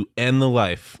to end the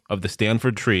life of the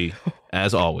Stanford tree,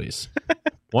 as always.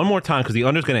 One more time, because the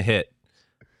under's going to hit.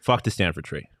 Fuck the Stanford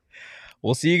tree.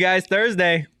 We'll see you guys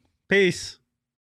Thursday. Peace.